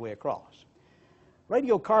continuous all the way across.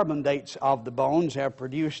 Radiocarbon dates of the bones have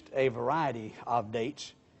produced a variety of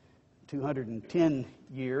dates. 210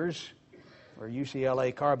 years for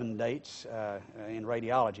UCLA carbon dates in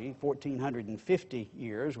radiology. 1,450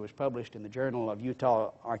 years was published in the Journal of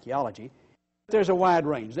Utah Archaeology. There's a wide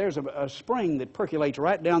range. There's a spring that percolates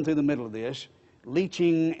right down through the middle of this,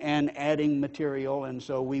 leaching and adding material, and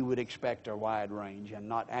so we would expect a wide range and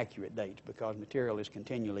not accurate dates because material is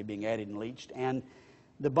continually being added and leached, and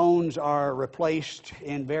the bones are replaced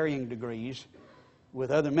in varying degrees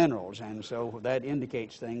with other minerals, and so that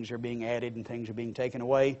indicates things are being added and things are being taken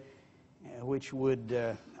away, which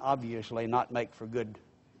would obviously not make for good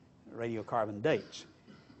radiocarbon dates.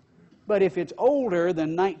 But if it's older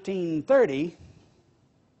than 1930,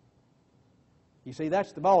 you see,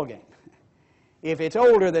 that's the ball game. If it's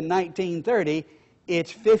older than 1930,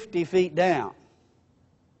 It's 50 feet down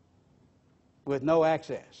with no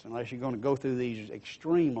access, unless you're going to go through these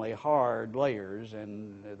extremely hard layers,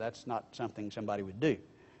 and that's not something somebody would do.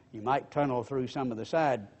 You might tunnel through some of the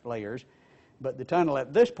side layers, but the tunnel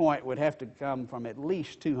at this point would have to come from at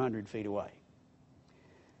least 200 feet away.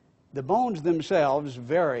 The bones themselves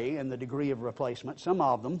vary in the degree of replacement. Some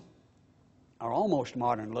of them are almost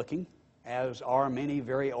modern looking, as are many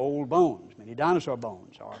very old bones. Many dinosaur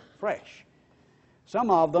bones are fresh.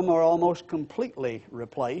 Some of them are almost completely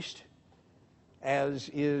replaced, as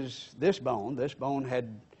is this bone. This bone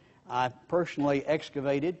I personally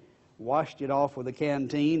excavated, washed it off with a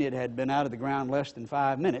canteen. It had been out of the ground less than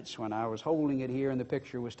 5 minutes when I was holding it here and the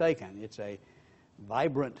picture was taken. It's a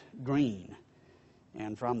vibrant green.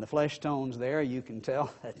 And from the flesh tones there, you can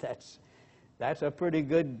tell that that's a pretty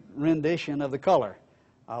good rendition of the color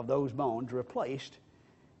of those bones, replaced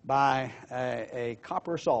by a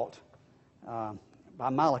copper salt, by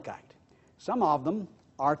malachite. Some of them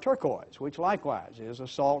are turquoise, which likewise is a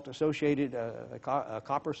salt associated, a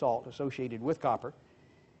copper salt associated with copper.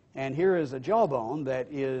 And here is a jawbone that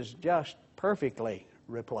is just perfectly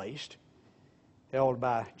replaced, held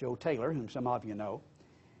by Joe Taylor, whom some of you know.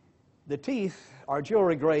 The teeth are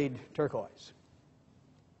jewelry grade turquoise.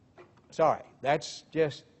 Sorry, that's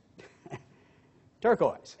just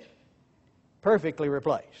turquoise. Perfectly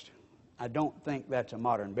replaced. I don't think that's a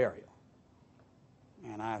modern burial.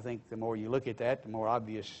 And I think the more you look at that, the more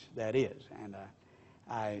obvious that is. And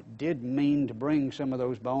I did mean to bring some of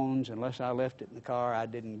those bones. Unless I left it in the car, I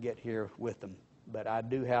didn't get here with them. But I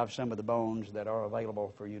do have some of the bones that are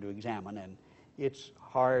available for you to examine, and it's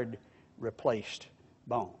hard replaced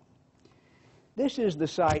bone. This is the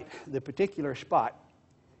site, the particular spot,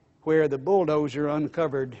 where the bulldozer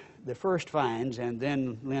uncovered the first finds, and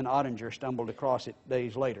then Lynn Ottinger stumbled across it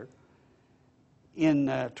days later.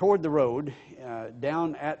 Toward the road,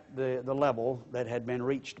 down at the level that had been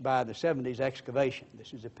reached by the 70s excavation.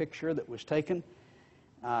 This is a picture that was taken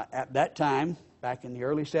at that time, back in the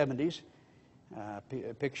early 70s.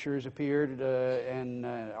 Pictures appeared and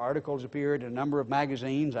articles appeared in a number of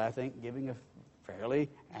magazines, I think, giving a fairly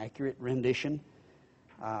accurate rendition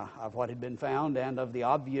of what had been found and of the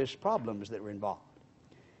obvious problems that were involved.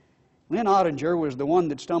 Lynn Ottinger was the one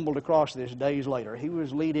that stumbled across this days later. He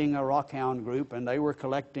was leading a rockhound group, and they were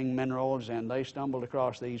collecting minerals, and they stumbled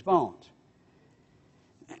across these bones.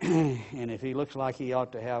 And if he looks like he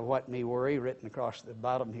ought to have "What Me Worry" written across the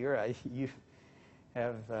bottom here,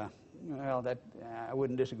 I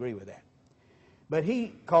wouldn't disagree with that. But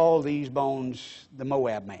he called these bones the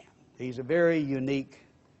Moab Man. He's a very unique,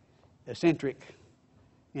 eccentric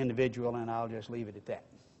individual, and I'll just leave it at that.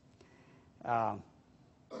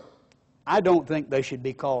 I don't think they should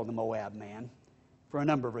be called the Moab Man for a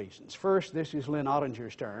number of reasons. First, this is Lynn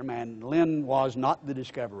Ottinger's term, and Lynn was not the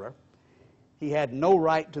discoverer. He had no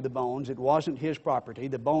right to the bones. It wasn't his property.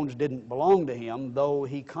 The bones didn't belong to him, though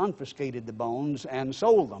he confiscated the bones and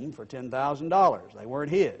sold them for $10,000. They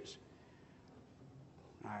weren't his.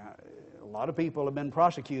 A lot of people have been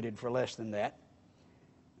prosecuted for less than that.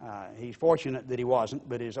 He's fortunate that he wasn't,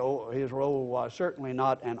 but his role was certainly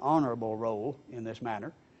not an honorable role in this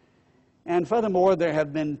matter. And furthermore, there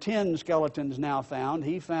have been 10 skeletons now found.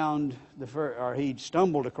 He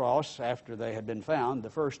stumbled across, after they had been found, the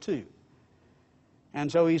first 2.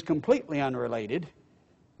 And so he's completely unrelated,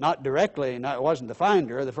 not directly, it wasn't the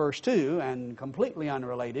finder of the first 2, and completely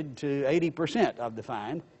unrelated to 80% of the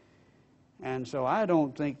find. And so I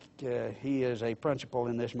don't think he is a principal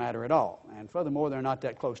in this matter at all. And furthermore, they're not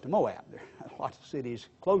that close to Moab. There are lots of cities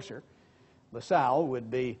closer. LaSalle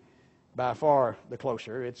would be by far the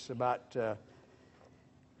closer. It's about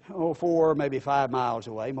 4, maybe 5 miles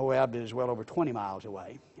away. Moab is well over 20 miles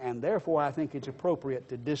away. And therefore, I think it's appropriate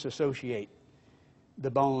to disassociate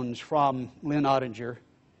the bones from Lynn Ottinger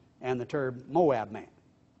and the term Moab Man.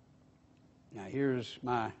 Now, here's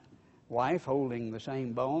my wife holding the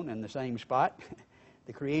same bone in the same spot.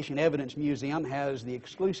 The Creation Evidence Museum has the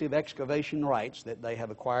exclusive excavation rights that they have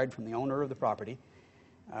acquired from the owner of the property.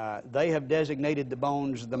 They have designated the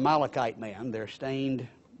bones the Malachite Man. They're stained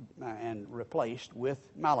and replaced with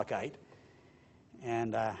malachite.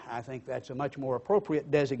 And I think that's a much more appropriate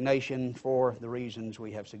designation for the reasons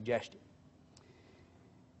we have suggested.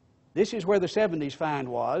 This is where the 70s find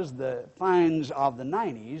was. The finds of the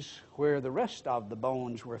 90s, where the rest of the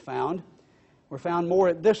bones were found more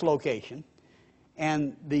at this location.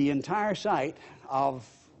 And the entire site of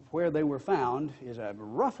where they were found is at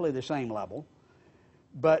roughly the same level,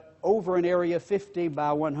 but over an area 50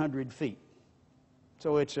 by 100 feet.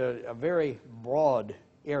 So it's a very broad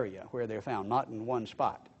area where they're found, not in one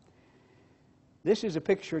spot. This is a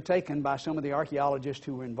picture taken by some of the archaeologists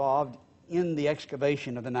who were involved in the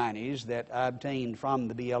excavation of the 90s that I obtained from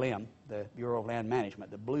the BLM, the Bureau of Land Management.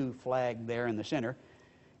 The blue flag there in the center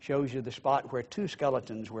shows you the spot where 2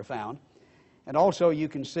 skeletons were found. And also you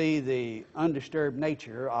can see the undisturbed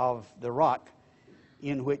nature of the rock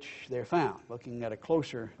in which they're found. Looking at a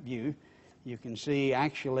closer view, you can see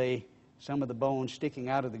actually some of the bones sticking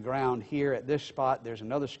out of the ground here at this spot. There's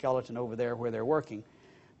another skeleton over there where they're working.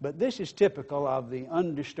 But this is typical of the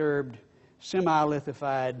undisturbed,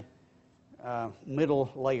 semi-lithified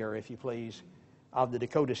middle layer, if you please, of the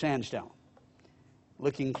Dakota sandstone.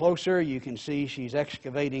 Looking closer, you can see she's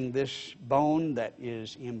excavating this bone that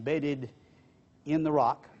is embedded in the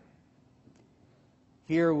rock.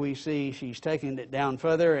 Here we see she's taking it down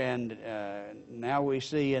further, and now we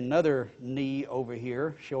see another knee over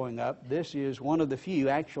here showing up. This is one of the few,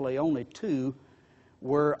 actually only 2,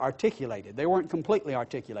 were articulated. They weren't completely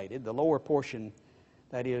articulated. The lower portion,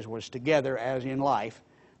 that is, was together as in life.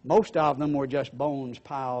 Most of them were just bones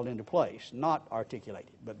piled into place, not articulated.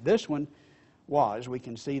 But this one was. We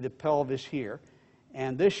can see the pelvis here.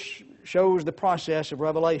 And this shows the process of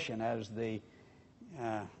revelation as the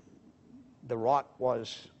rock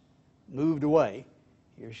was moved away.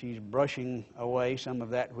 Here she's brushing away some of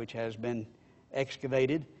that which has been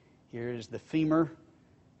excavated. Here's the femur,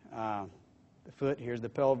 the foot. Here's the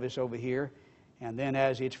pelvis over here. And then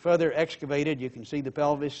as it's further excavated, you can see the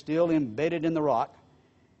pelvis still embedded in the rock.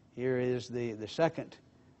 Here is the second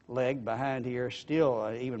leg behind here,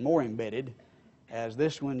 still even more embedded, as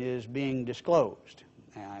this one is being disclosed.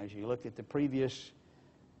 Now, as you look at the previous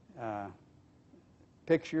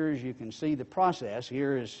pictures, you can see the process.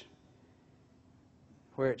 Here is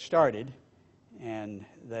where it started, and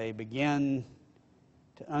they begin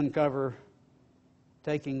to uncover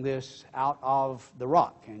taking this out of the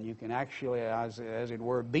rock, and you can actually, as it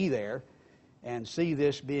were, be there and see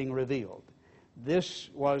this being revealed. This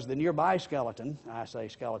was the nearby skeleton. I say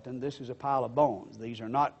skeleton. This is a pile of bones. These are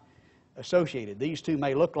not associated. These 2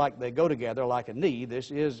 may look like they go together like a knee. This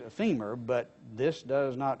is a femur, but this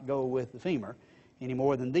does not go with the femur any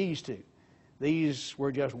more than these 2. These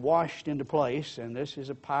were just washed into place, and this is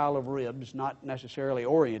a pile of ribs, not necessarily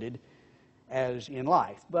oriented as in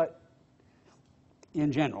life, but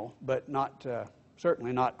in general, but not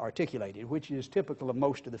certainly not articulated, which is typical of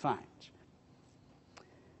most of the finds.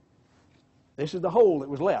 This is the hole that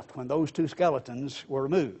was left when those 2 skeletons were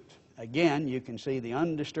removed. Again, you can see the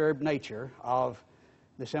undisturbed nature of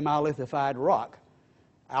the semi-lithified rock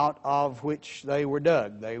out of which they were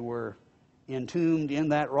dug. They were entombed in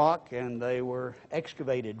that rock, and they were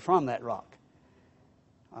excavated from that rock.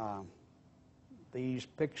 These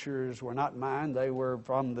pictures were not mine. They were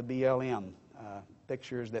from the BLM,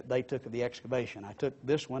 pictures that they took of the excavation. I took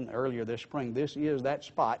this one earlier this spring. This is that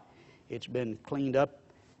spot. It's been cleaned up,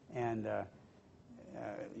 and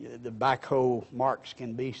the backhoe marks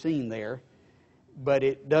can be seen there, but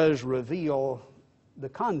it does reveal the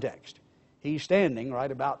context. He's standing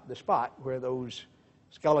right about the spot where those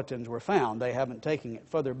skeletons were found. They haven't taken it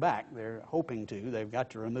further back. They're hoping to. They've got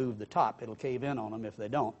to remove the top. It'll cave in on them if they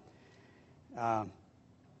don't.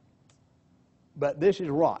 But this is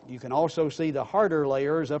rock. You can also see the harder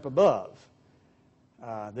layers up above.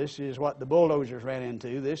 This is what the bulldozers ran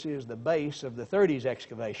into. This is the base of the 30s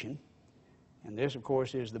excavation. And this, of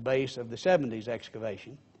course, is the base of the 70s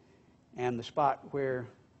excavation and the spot where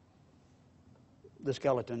the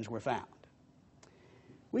skeletons were found.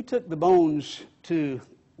 We took the bones to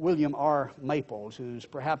William R. Maples, who's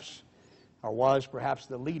perhaps, or was perhaps,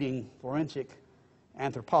 the leading forensic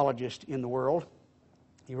anthropologist in the world.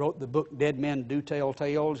 He wrote the book Dead Men Do Tell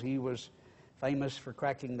Tales. He was famous for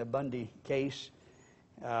cracking the Bundy case.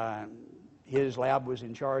 His lab was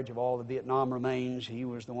in charge of all the Vietnam remains. He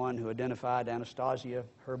was the one who identified Anastasia,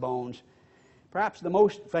 her bones. Perhaps the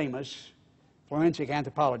most famous forensic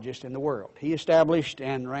anthropologist in the world. He established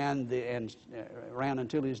and ran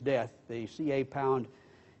until his death the C.A. Pound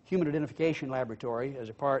Human Identification Laboratory as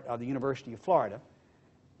a part of the University of Florida,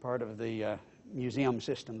 part of the museum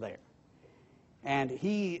system there. And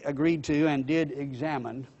he agreed to and did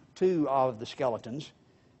examine 2 of the skeletons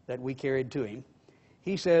that we carried to him.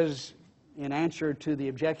 He says, in answer to the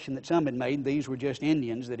objection that some had made, these were just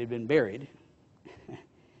Indians that had been buried,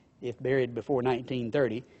 if buried before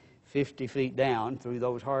 1930, 50 feet down through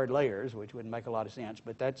those hard layers, which wouldn't make a lot of sense,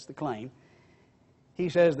 but that's the claim. He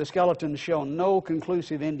says the skeletons show no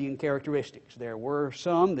conclusive Indian characteristics. There were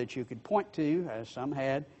some that you could point to, as some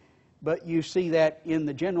had, but you see that in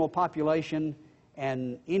the general population,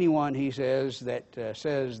 and anyone, he says, that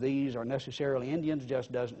says these are necessarily Indians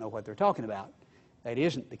just doesn't know what they're talking about. That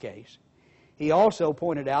isn't the case. He also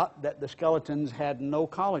pointed out that the skeletons had no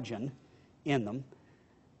collagen in them,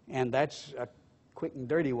 and that's a quick and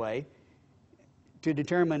dirty way to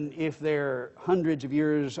determine if they're hundreds of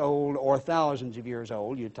years old or thousands of years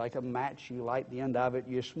old. You take a match, you light the end of it,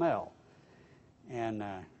 you smell. And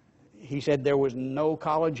he said there was no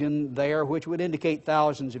collagen there, which would indicate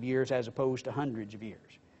thousands of years as opposed to hundreds of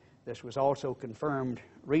years. This was also confirmed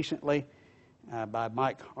recently by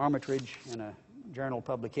Mike Armitage in a journal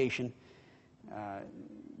publication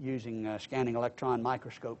using a scanning electron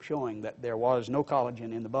microscope, showing that there was no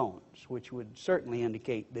collagen in the bones, which would certainly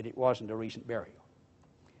indicate that it wasn't a recent burial.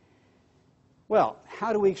 Well,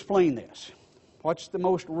 how do we explain this? What's the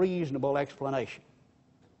most reasonable explanation?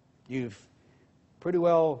 You've pretty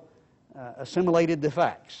well assimilated the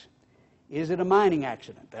facts. Is it a mining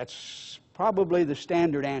accident? That's probably the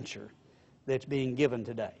standard answer that's being given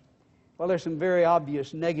today. Well, there's some very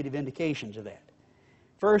obvious negative indications of that.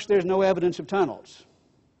 First, there's no evidence of tunnels.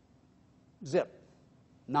 Zip.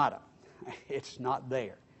 Nada. It's not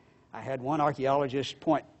there. I had one archaeologist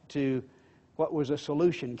point to what was a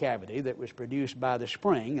solution cavity that was produced by the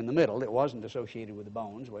spring in the middle. It wasn't associated with the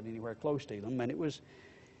bones, wasn't anywhere close to them, and it was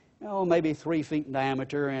maybe 3 feet in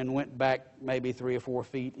diameter and went back maybe 3 or 4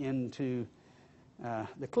 feet into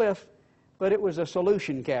the cliff. But it was a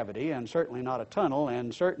solution cavity and certainly not a tunnel,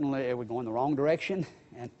 and certainly it would go in the wrong direction.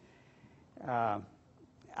 And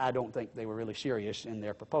I don't think they were really serious in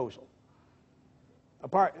their proposal.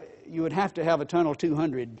 You would have to have a tunnel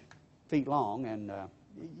 200 feet long, and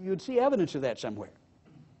you'd see evidence of that somewhere.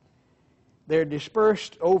 They're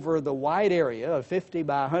dispersed over the wide area of 50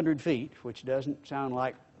 by 100 feet, which doesn't sound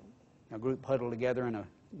like a group huddled together in a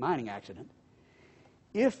mining accident.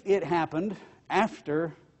 If it happened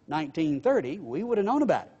after 1930, we would have known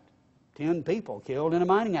about it. 10 people killed in a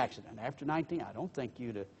mining accident after 19. I don't think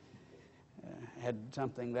you'd have had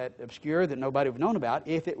something that obscure that nobody would have known about.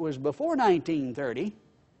 If it was before 1930,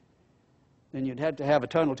 then you'd have to have a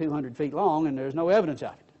tunnel 200 feet long, and there's no evidence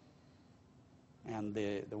of it. And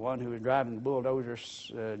the one who was driving the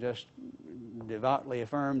bulldozers just devoutly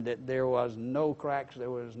affirmed that there was no cracks, there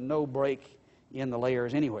was no break in the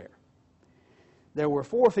layers anywhere. There were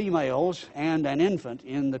 4 females and an infant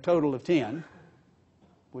in the total of 10,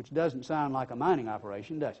 which doesn't sound like a mining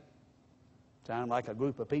operation, does it? Sound like a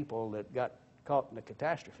group of people that got caught in a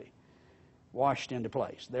catastrophe, washed into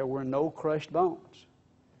place. There were no crushed bones.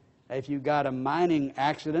 If you got a mining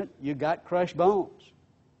accident, you got crushed bones.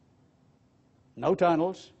 No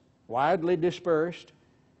tunnels, widely dispersed.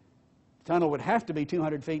 The tunnel would have to be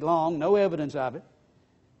 200 feet long, no evidence of it.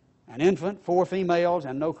 An infant, 4 females,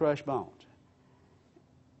 and no crushed bones.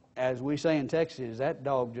 As we say in Texas, that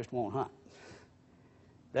dog just won't hunt.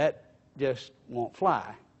 That just won't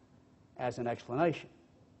fly as an explanation.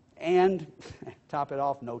 And, top it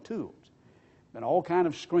off, no tools. Been all kind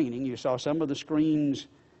of screening. You saw some of the screens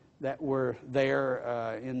that were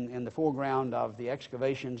there in the foreground of the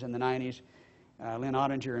excavations in the 90s. Lynn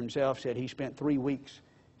Ottinger himself said he spent 3 weeks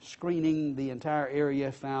screening the entire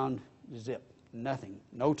area, found zip, nothing,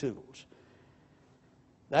 no tools.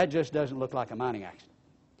 That just doesn't look like a mining accident.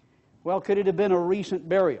 Well, could it have been a recent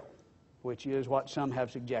burial, which is what some have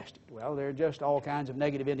suggested? Well, there are just all kinds of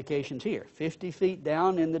negative indications here. 50 feet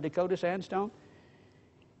down in the Dakota sandstone,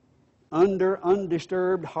 under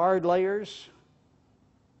undisturbed hard layers.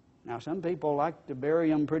 Now, some people like to bury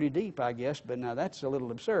them pretty deep, I guess, but now that's a little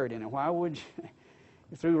absurd. And why would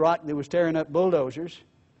you, through rock that was tearing up bulldozers,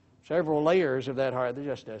 several layers of that hard, that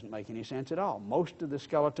just doesn't make any sense at all. Most of the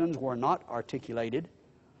skeletons were not articulated,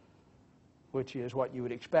 which is what you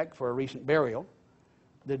would expect for a recent burial.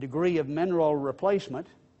 The degree of mineral replacement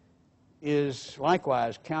is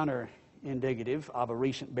likewise counter-indicative of a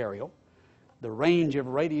recent burial. The range of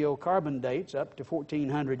radiocarbon dates up to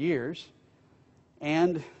 1,400 years,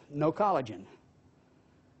 and no collagen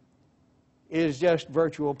is just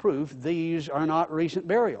virtual proof these are not recent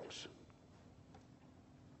burials.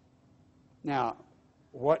 Now,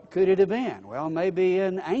 what could it have been? Well, maybe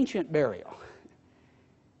an ancient burial.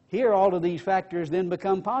 Here, all of these factors then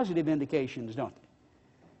become positive indications, don't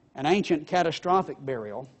they? An ancient catastrophic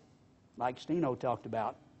burial, like Steno talked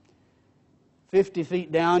about, 50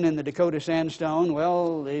 feet down in the Dakota sandstone.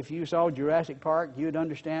 Well, if you saw Jurassic Park, you'd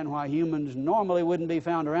understand why humans normally wouldn't be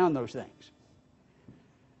found around those things.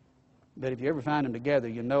 But if you ever find them together,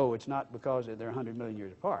 you know it's not because they're 100 million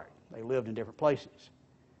years apart. They lived in different places.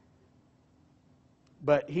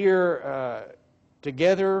 But here,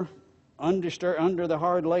 together, under the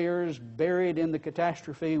hard layers, buried in the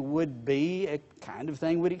catastrophe, would be a kind of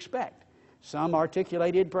thing we'd expect. Some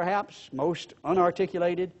articulated, perhaps, most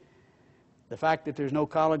unarticulated. The fact that there's no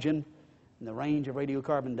collagen And the range of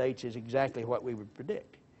radiocarbon dates is exactly what we would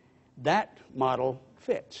predict. That model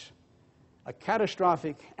fits. A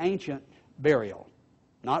catastrophic ancient burial,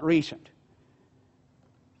 not recent,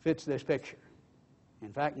 fits this picture.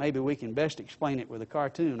 In fact, maybe we can best explain it with a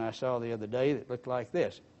cartoon I saw the other day that looked like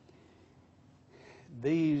this.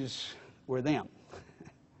 These were them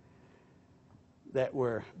that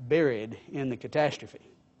were buried in the catastrophe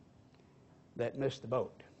that missed the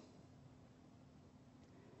boat.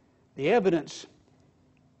 The evidence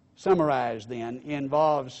summarized then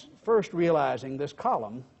involves first realizing this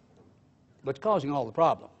column that's causing all the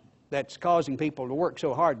problem, that's causing people to work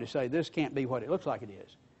so hard to say this can't be what it looks like it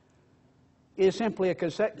is simply a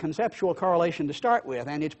conceptual correlation to start with,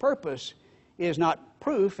 and its purpose is not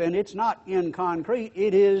proof, and it's not in concrete.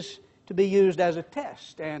 It is to be used as a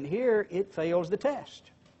test, and here it fails the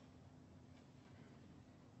test.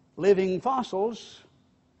 Living fossils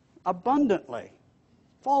abundantly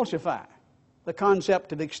falsify the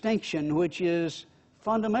concept of extinction, which is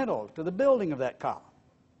fundamental to the building of that column.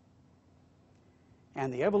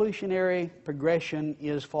 And the evolutionary progression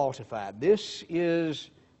is falsified. This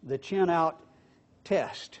is the chin-out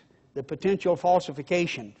test, the potential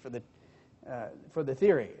falsification for the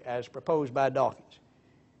theory as proposed by Dawkins.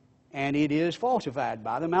 And it is falsified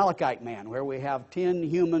by the Malachite man, where we have 10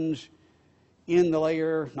 humans in the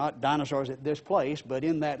layer, not dinosaurs at this place, but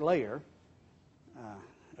in that layer,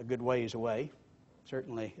 a good ways away,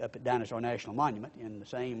 certainly up at Dinosaur National Monument in the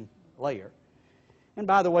same layer. And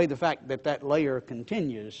by the way, the fact that that layer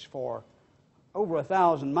continues for over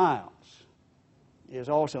 1,000 miles is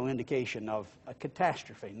also indication of a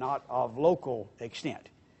catastrophe, not of local extent,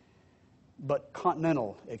 but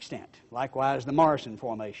continental extent. Likewise, the Morrison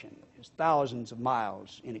Formation is thousands of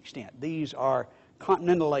miles in extent. These are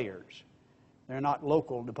continental layers. They're not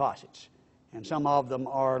local deposits. And some of them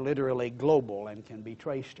are literally global and can be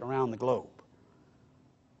traced around the globe.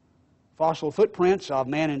 Fossil footprints of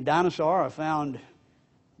man and dinosaur are found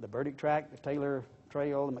the Burdick Tract, the Taylor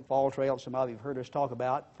Trail, the McFall Trail, some of you have heard us talk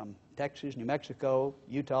about, from Texas, New Mexico,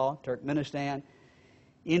 Utah, Turkmenistan.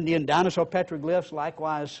 Indian dinosaur petroglyphs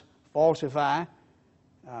likewise falsify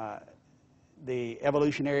the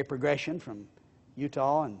evolutionary progression from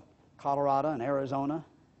Utah and Colorado and Arizona.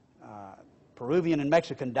 Peruvian and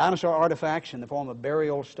Mexican dinosaur artifacts in the form of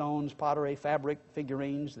burial stones, pottery, fabric,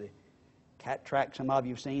 figurines, the cat track some of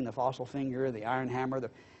you have seen, the fossil finger, the iron hammer.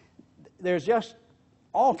 There's just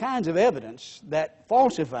all kinds of evidence that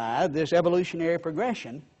falsify this evolutionary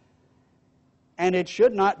progression, and it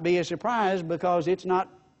should not be a surprise because it's not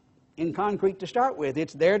in concrete to start with.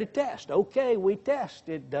 It's there to test. Okay, we test.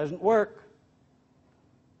 It doesn't work.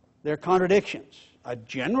 There are contradictions. A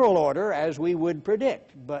general order, as we would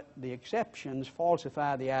predict, but the exceptions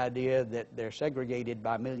falsify the idea that they're segregated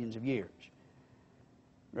by millions of years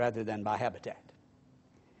rather than by habitat.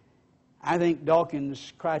 I think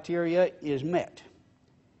Dawkins' criteria is met,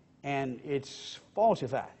 and it's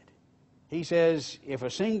falsified. He says if a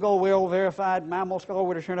single well-verified mammal skull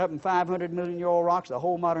were to turn up in 500-million-year-old rocks, the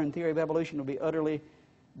whole modern theory of evolution would be utterly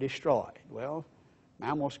destroyed. Well,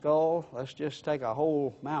 mammal skull, let's just take a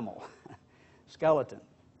whole mammal skeleton,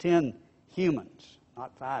 10 humans,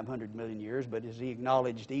 not 500 million years, but as he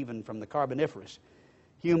acknowledged, even from the Carboniferous,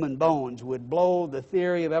 human bones would blow the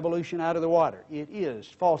theory of evolution out of the water. It is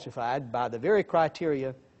falsified by the very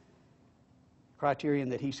criterion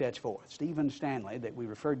that he sets forth. Stephen Stanley, that we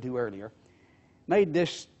referred to earlier, made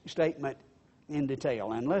this statement in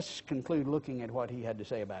detail, and let's conclude looking at what he had to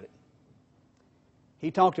say about it.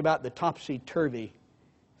 He talked about the topsy-turvy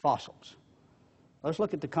fossils. Let's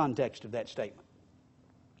look at the context of that statement.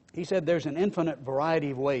 He said there's an infinite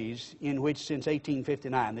variety of ways in which, since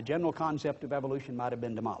 1859, the general concept of evolution might have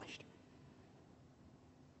been demolished.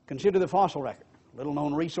 Consider the fossil record,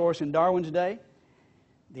 little-known resource in Darwin's day.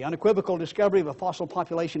 The unequivocal discovery of a fossil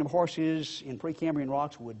population of horses in Precambrian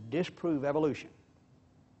rocks would disprove evolution.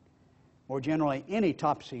 More generally, any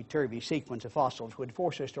topsy-turvy sequence of fossils would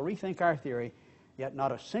force us to rethink our theory, yet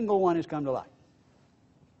not a single one has come to light.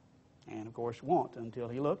 And, of course, won't until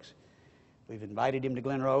he looks. We've invited him to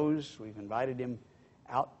Glen Rose. We've invited him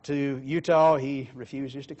out to Utah. He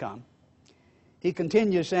refuses to come. He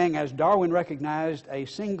continues saying, as Darwin recognized, a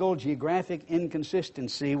single geographic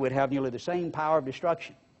inconsistency would have nearly the same power of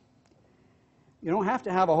destruction. You don't have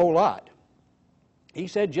to have a whole lot. He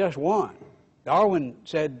said just one. Darwin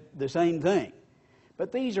said the same thing.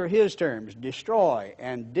 But these are his terms: destroy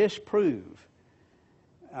and disprove,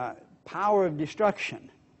 power of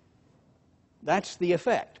destruction. That's the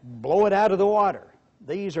effect. Blow it out of the water.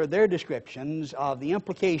 These are their descriptions of the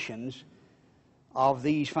implications of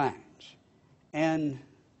these finds. And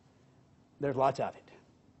there's lots of it.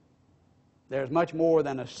 There's much more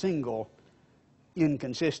than a single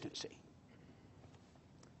inconsistency.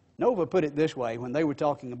 Nova put it this way when they were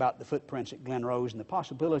talking about the footprints at Glen Rose and the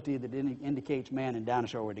possibility that it indicates man and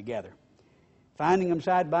dinosaur were together. Finding them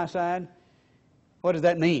side by side, what does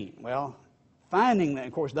that mean? Well, finding them,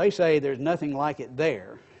 of course, they say there's nothing like it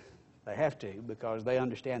there. They have to because they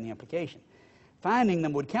understand the implication. Finding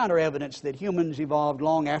them would counter evidence that humans evolved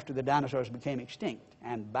long after the dinosaurs became extinct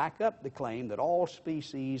and back up the claim that all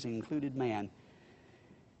species, included man,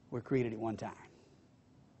 were created at one time.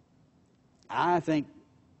 I think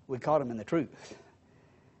we caught them in the truth.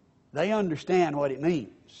 They understand what it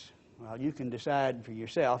means. Well, you can decide for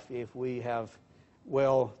yourself if we have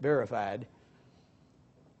well verified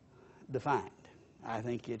the find. I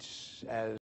think it's as